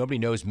knows you. Nobody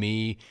knows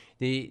me.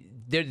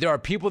 There are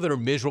people that are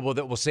miserable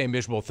that will say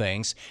miserable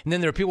things. And then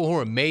there are people who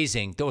are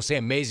amazing that will say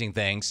amazing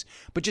things,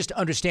 but just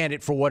understand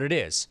it for what it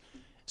is.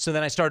 So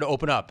then I started to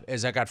open up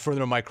as I got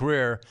further in my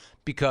career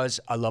because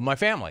I love my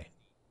family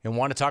and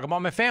want to talk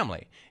about my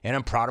family. And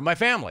I'm proud of my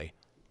family.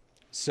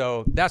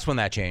 So that's when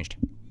that changed.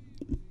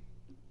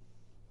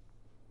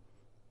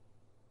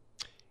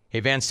 Hey,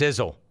 Van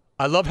Sizzle.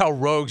 I love how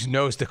Rogues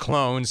knows the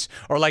clones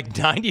are like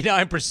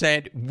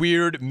 99%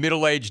 weird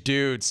middle-aged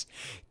dudes.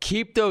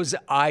 Keep those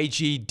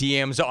IG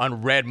DMs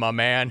on red, my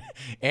man.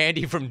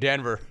 Andy from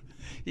Denver.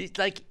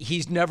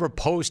 He's never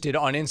posted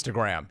on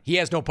Instagram. He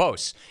has no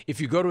posts. If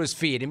you go to his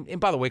feed, and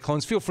by the way,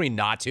 clones, feel free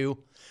not to,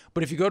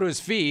 but if you go to his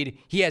feed,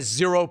 he has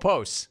 0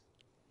 posts.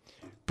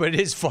 But it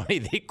is funny,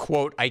 they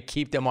quote, I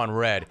keep them on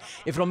red.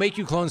 If it'll make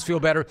you clones feel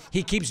better,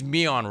 he keeps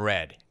me on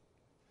red.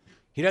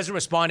 He doesn't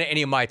respond to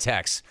any of my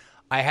texts.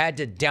 I had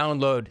to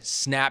download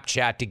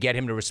Snapchat to get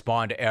him to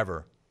respond to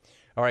ever.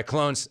 All right,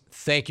 clones,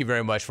 thank you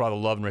very much for all the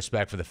love and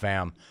respect for the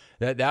fam.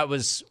 That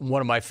was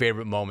one of my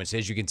favorite moments,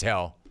 as you can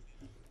tell.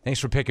 Thanks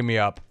for picking me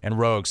up. And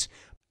Rogues,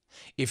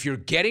 if you're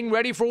getting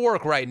ready for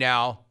work right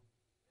now,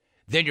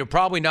 then you're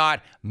probably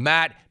not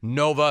Matt,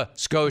 Nova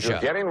Scotia.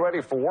 If you're getting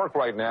ready for work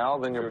right now,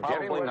 then you're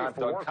probably not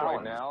Doug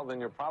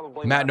Collins.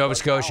 Matt, Nova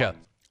Scotia.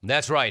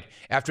 That's right.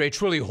 After a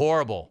truly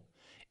horrible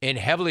and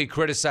heavily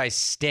criticized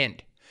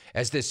stint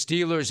as the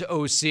Steelers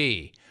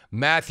OC,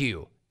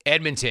 Matthew,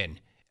 Edmonton,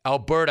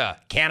 Alberta,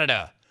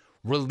 Canada,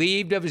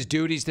 relieved of his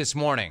duties this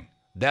morning.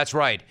 That's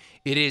right.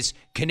 It is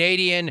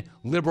Canadian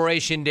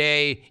Liberation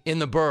Day in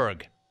the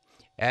Berg,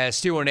 as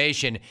Steeler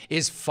Nation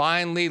is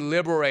finally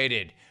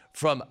liberated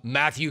from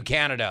Matthew,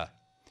 Canada.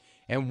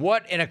 And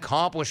what an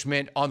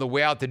accomplishment on the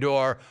way out the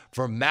door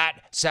for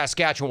Matt,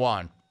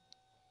 Saskatchewan.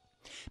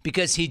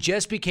 Because he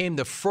just became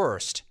the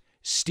first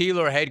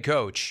Steeler head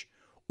coach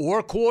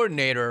or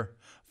coordinator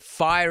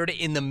fired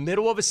in the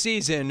middle of a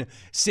season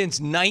since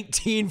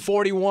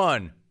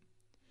 1941.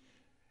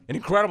 An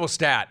incredible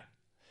stat.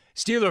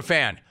 Steeler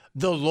fan,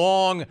 the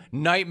long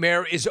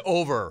nightmare is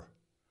over.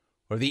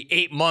 Or the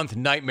 8-month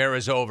nightmare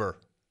is over.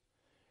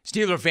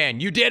 Steeler fan,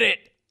 you did it.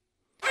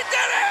 We did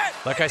it!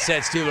 Like I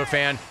said, Steeler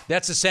fan,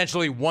 that's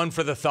essentially one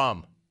for the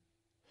thumb.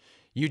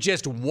 You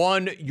just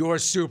won your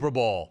Super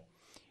Bowl.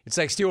 It's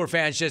like Steeler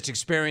fans just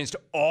experienced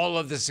all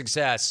of the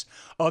success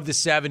of the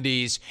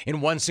 70s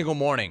in one single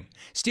morning.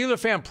 Steeler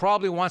fan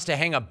probably wants to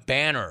hang a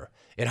banner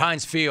at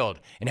Heinz Field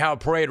and have a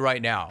parade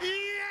right now.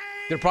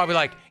 They're probably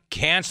like,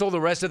 cancel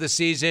the rest of the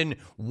season.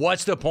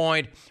 What's the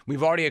point?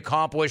 We've already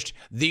accomplished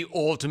the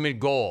ultimate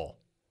goal,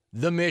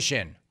 the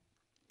mission.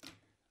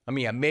 I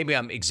mean, maybe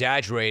I'm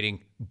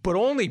exaggerating, but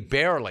only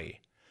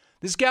barely.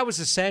 This guy was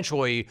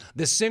essentially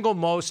the single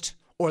most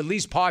or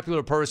least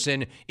popular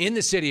person in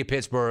the city of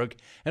Pittsburgh,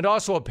 and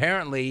also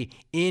apparently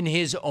in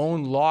his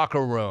own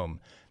locker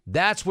room.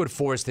 That's what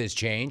forced this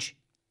change.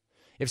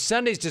 If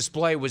Sunday's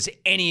display was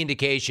any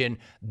indication,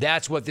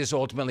 that's what this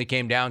ultimately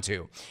came down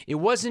to. It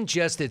wasn't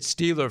just that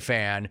Steeler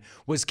fan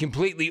was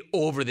completely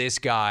over this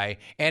guy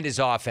and his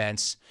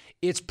offense.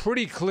 It's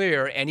pretty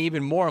clear, and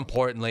even more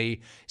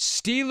importantly,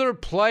 Steeler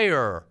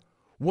player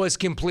was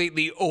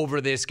completely over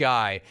this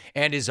guy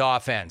and his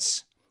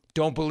offense.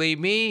 Don't believe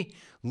me?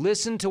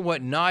 Listen to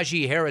what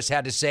Najee Harris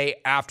had to say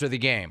after the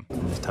game.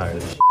 I'm just tired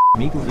of this shit.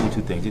 You can do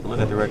two things. You can look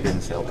at the record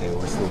and say, okay,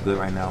 we're still good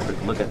right now. But you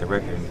can look at the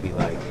record and be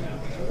like,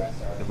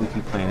 if we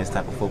keep playing this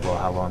type of football,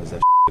 how long is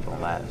that shit gonna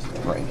last?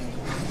 Right.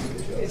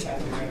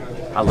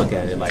 I look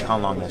at it like, how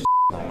long that shit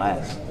gonna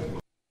last?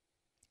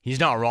 He's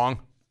not wrong.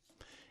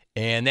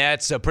 And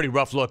that's a pretty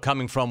rough look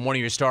coming from one of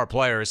your star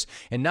players,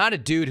 and not a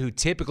dude who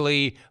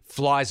typically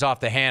flies off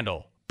the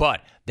handle.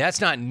 But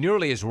that's not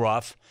nearly as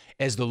rough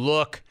as the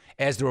look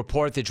as the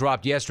report that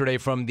dropped yesterday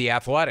from The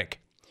Athletic.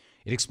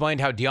 It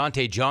explained how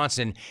Deontay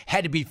Johnson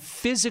had to be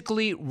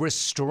physically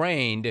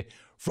restrained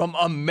from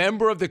a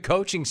member of the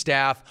coaching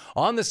staff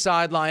on the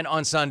sideline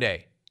on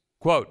Sunday.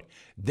 Quote,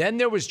 then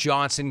there was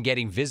Johnson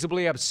getting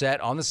visibly upset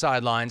on the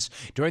sidelines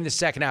during the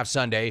second half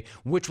Sunday,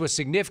 which was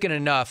significant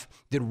enough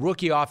that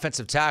rookie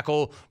offensive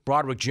tackle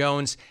Broderick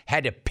Jones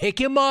had to pick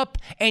him up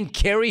and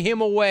carry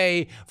him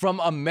away from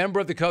a member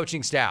of the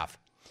coaching staff.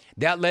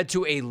 That led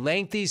to a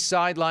lengthy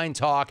sideline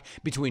talk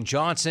between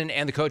Johnson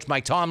and the coach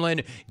Mike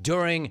Tomlin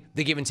during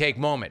the give and take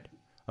moment.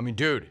 I mean,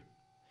 dude,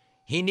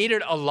 he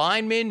needed a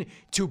lineman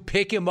to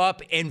pick him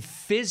up and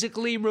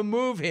physically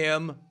remove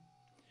him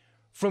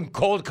from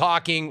cold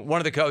cocking one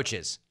of the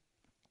coaches.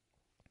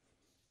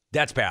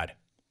 That's bad.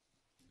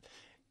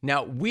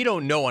 Now, we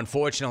don't know,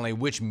 unfortunately,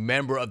 which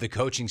member of the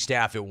coaching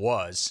staff it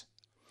was.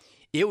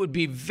 It would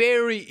be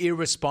very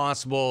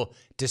irresponsible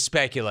to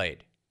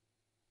speculate.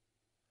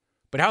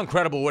 But how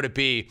incredible would it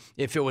be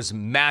if it was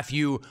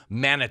Matthew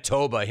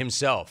Manitoba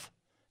himself?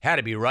 Had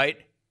to be, right?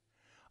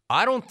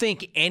 I don't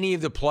think any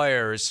of the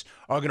players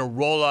are going to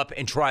roll up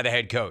and try the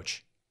head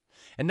coach.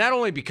 And not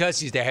only because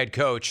he's the head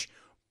coach,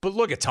 but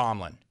look at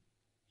Tomlin.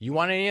 You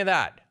want any of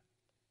that?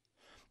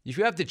 If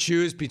you have to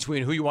choose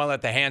between who you want to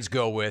let the hands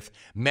go with,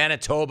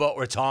 Manitoba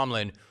or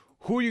Tomlin,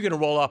 who are you going to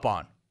roll up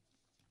on?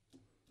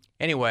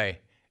 Anyway,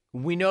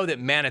 we know that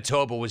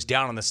Manitoba was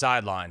down on the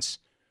sidelines,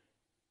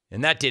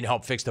 and that didn't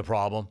help fix the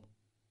problem,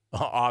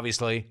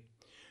 obviously.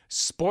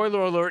 Spoiler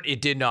alert, it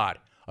did not.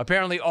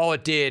 Apparently, all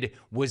it did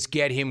was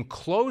get him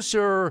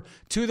closer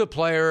to the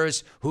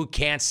players who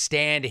can't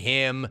stand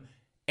him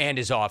and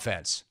his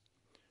offense.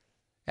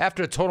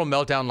 After a total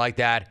meltdown like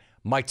that,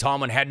 Mike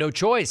Tomlin had no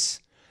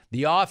choice.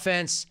 The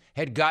offense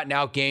had gotten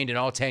outgained in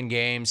all 10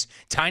 games.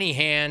 Tiny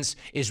Hands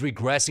is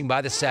regressing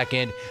by the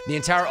second. The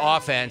entire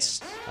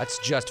offense, that's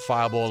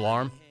justifiable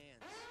alarm.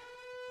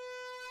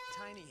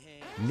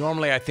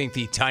 Normally, I think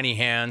the Tiny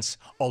Hands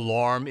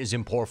alarm is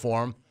in poor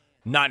form.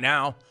 Not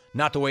now.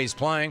 Not the way he's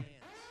playing.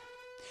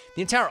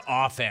 The entire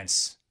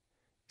offense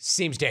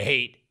seems to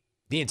hate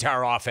the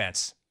entire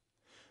offense.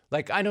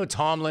 Like, I know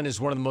Tomlin is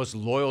one of the most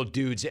loyal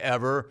dudes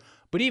ever,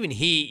 but even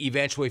he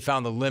eventually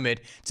found the limit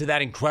to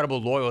that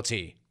incredible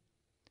loyalty.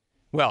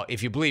 Well,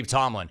 if you believe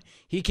Tomlin,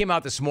 he came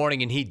out this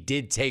morning and he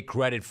did take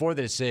credit for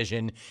the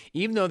decision,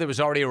 even though there was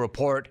already a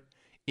report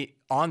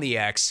on the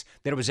X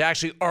that it was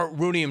actually Art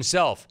Rooney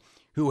himself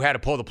who had to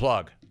pull the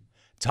plug.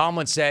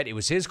 Tomlin said it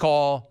was his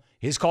call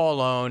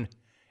alone,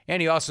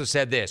 and he also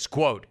said this,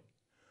 quote,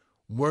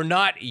 "We're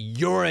not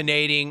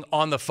urinating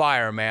on the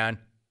fire, man."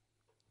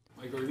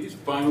 Like, are these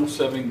final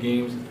 7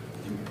 games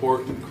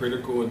important,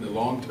 critical in the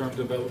long-term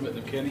development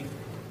of Kenny?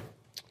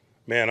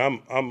 Man,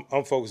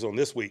 I'm focused on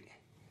this week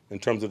in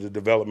terms of the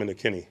development of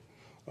Kenny.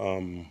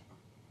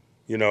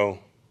 You know,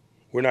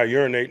 we're not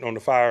urinating on the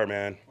fire,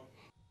 man.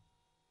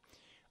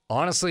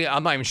 Honestly,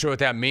 I'm not even sure what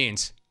that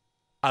means.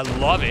 I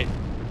love it,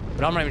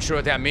 but I'm not even sure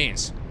what that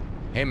means.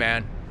 Hey,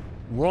 man,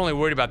 we're only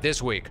worried about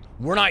this week.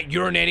 We're not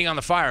urinating on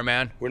the fire,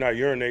 man. We're not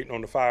urinating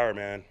on the fire,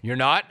 man. You're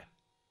not?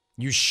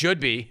 You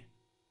should be.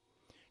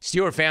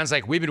 Steeler fans,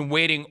 like, we've been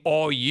waiting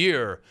all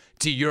year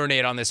to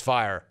urinate on this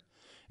fire.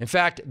 In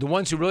fact, the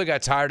ones who really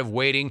got tired of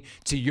waiting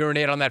to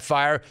urinate on that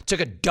fire took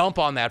a dump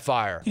on that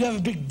fire. You have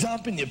a big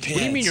dump in your pants. What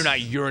do you mean you're not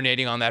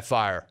urinating on that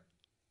fire?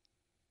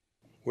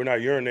 We're not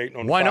urinating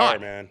on the fire,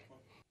 man.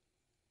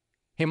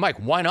 Hey, Mike,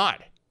 why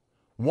not?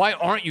 Why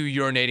aren't you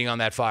urinating on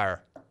that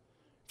fire?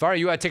 If I were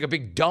you, I'd take a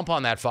big dump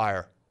on that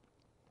fire.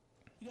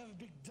 You have a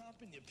big dump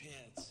in your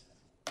pants.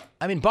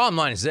 I mean, bottom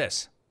line is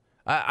this.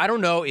 I don't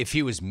know if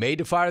he was made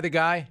to fire the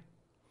guy.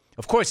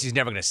 Of course, he's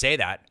never going to say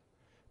that.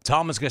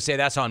 Tomlin's going to say,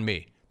 that's on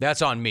me.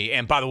 That's on me.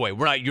 And by the way,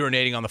 we're not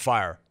urinating on the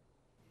fire.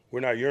 We're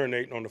not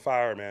urinating on the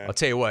fire, man. I'll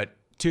tell you what,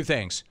 2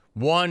 things.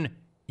 1,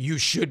 you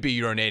should be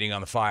urinating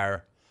on the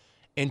fire.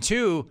 And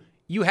 2,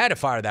 you had to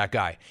fire that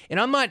guy. And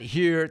I'm not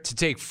here to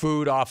take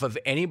food off of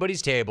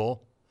anybody's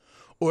table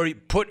or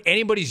put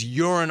anybody's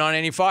urine on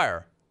any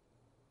fire.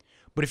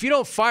 But if you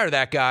don't fire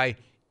that guy,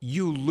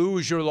 you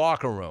lose your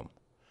locker room.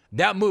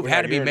 That move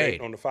had to be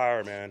made. On the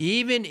fire, man.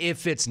 Even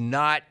if it's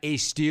not a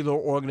Steeler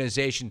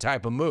organization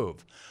type of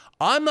move.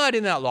 I'm not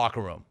in that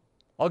locker room.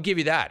 I'll give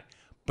you that.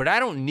 But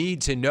I don't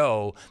need to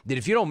know that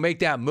if you don't make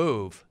that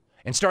move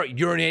and start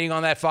urinating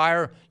on that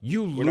fire,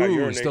 you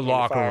lose the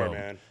locker room.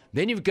 Man.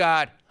 Then you've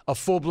got a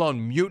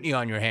full-blown mutiny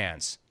on your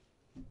hands.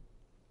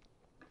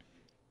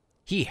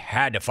 He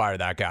had to fire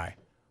that guy.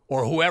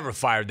 Or whoever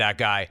fired that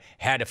guy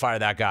had to fire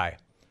that guy.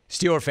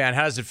 Steeler fan,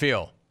 how does it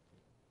feel?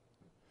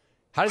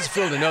 How does it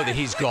feel to know that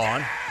he's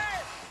gone?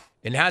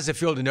 And how does it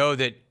feel to know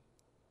that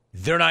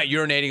they're not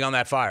urinating on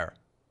that fire?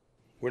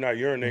 We're not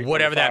urinating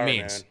whatever on the fire, that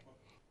means.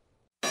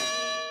 Man.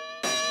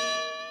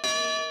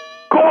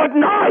 Good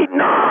night.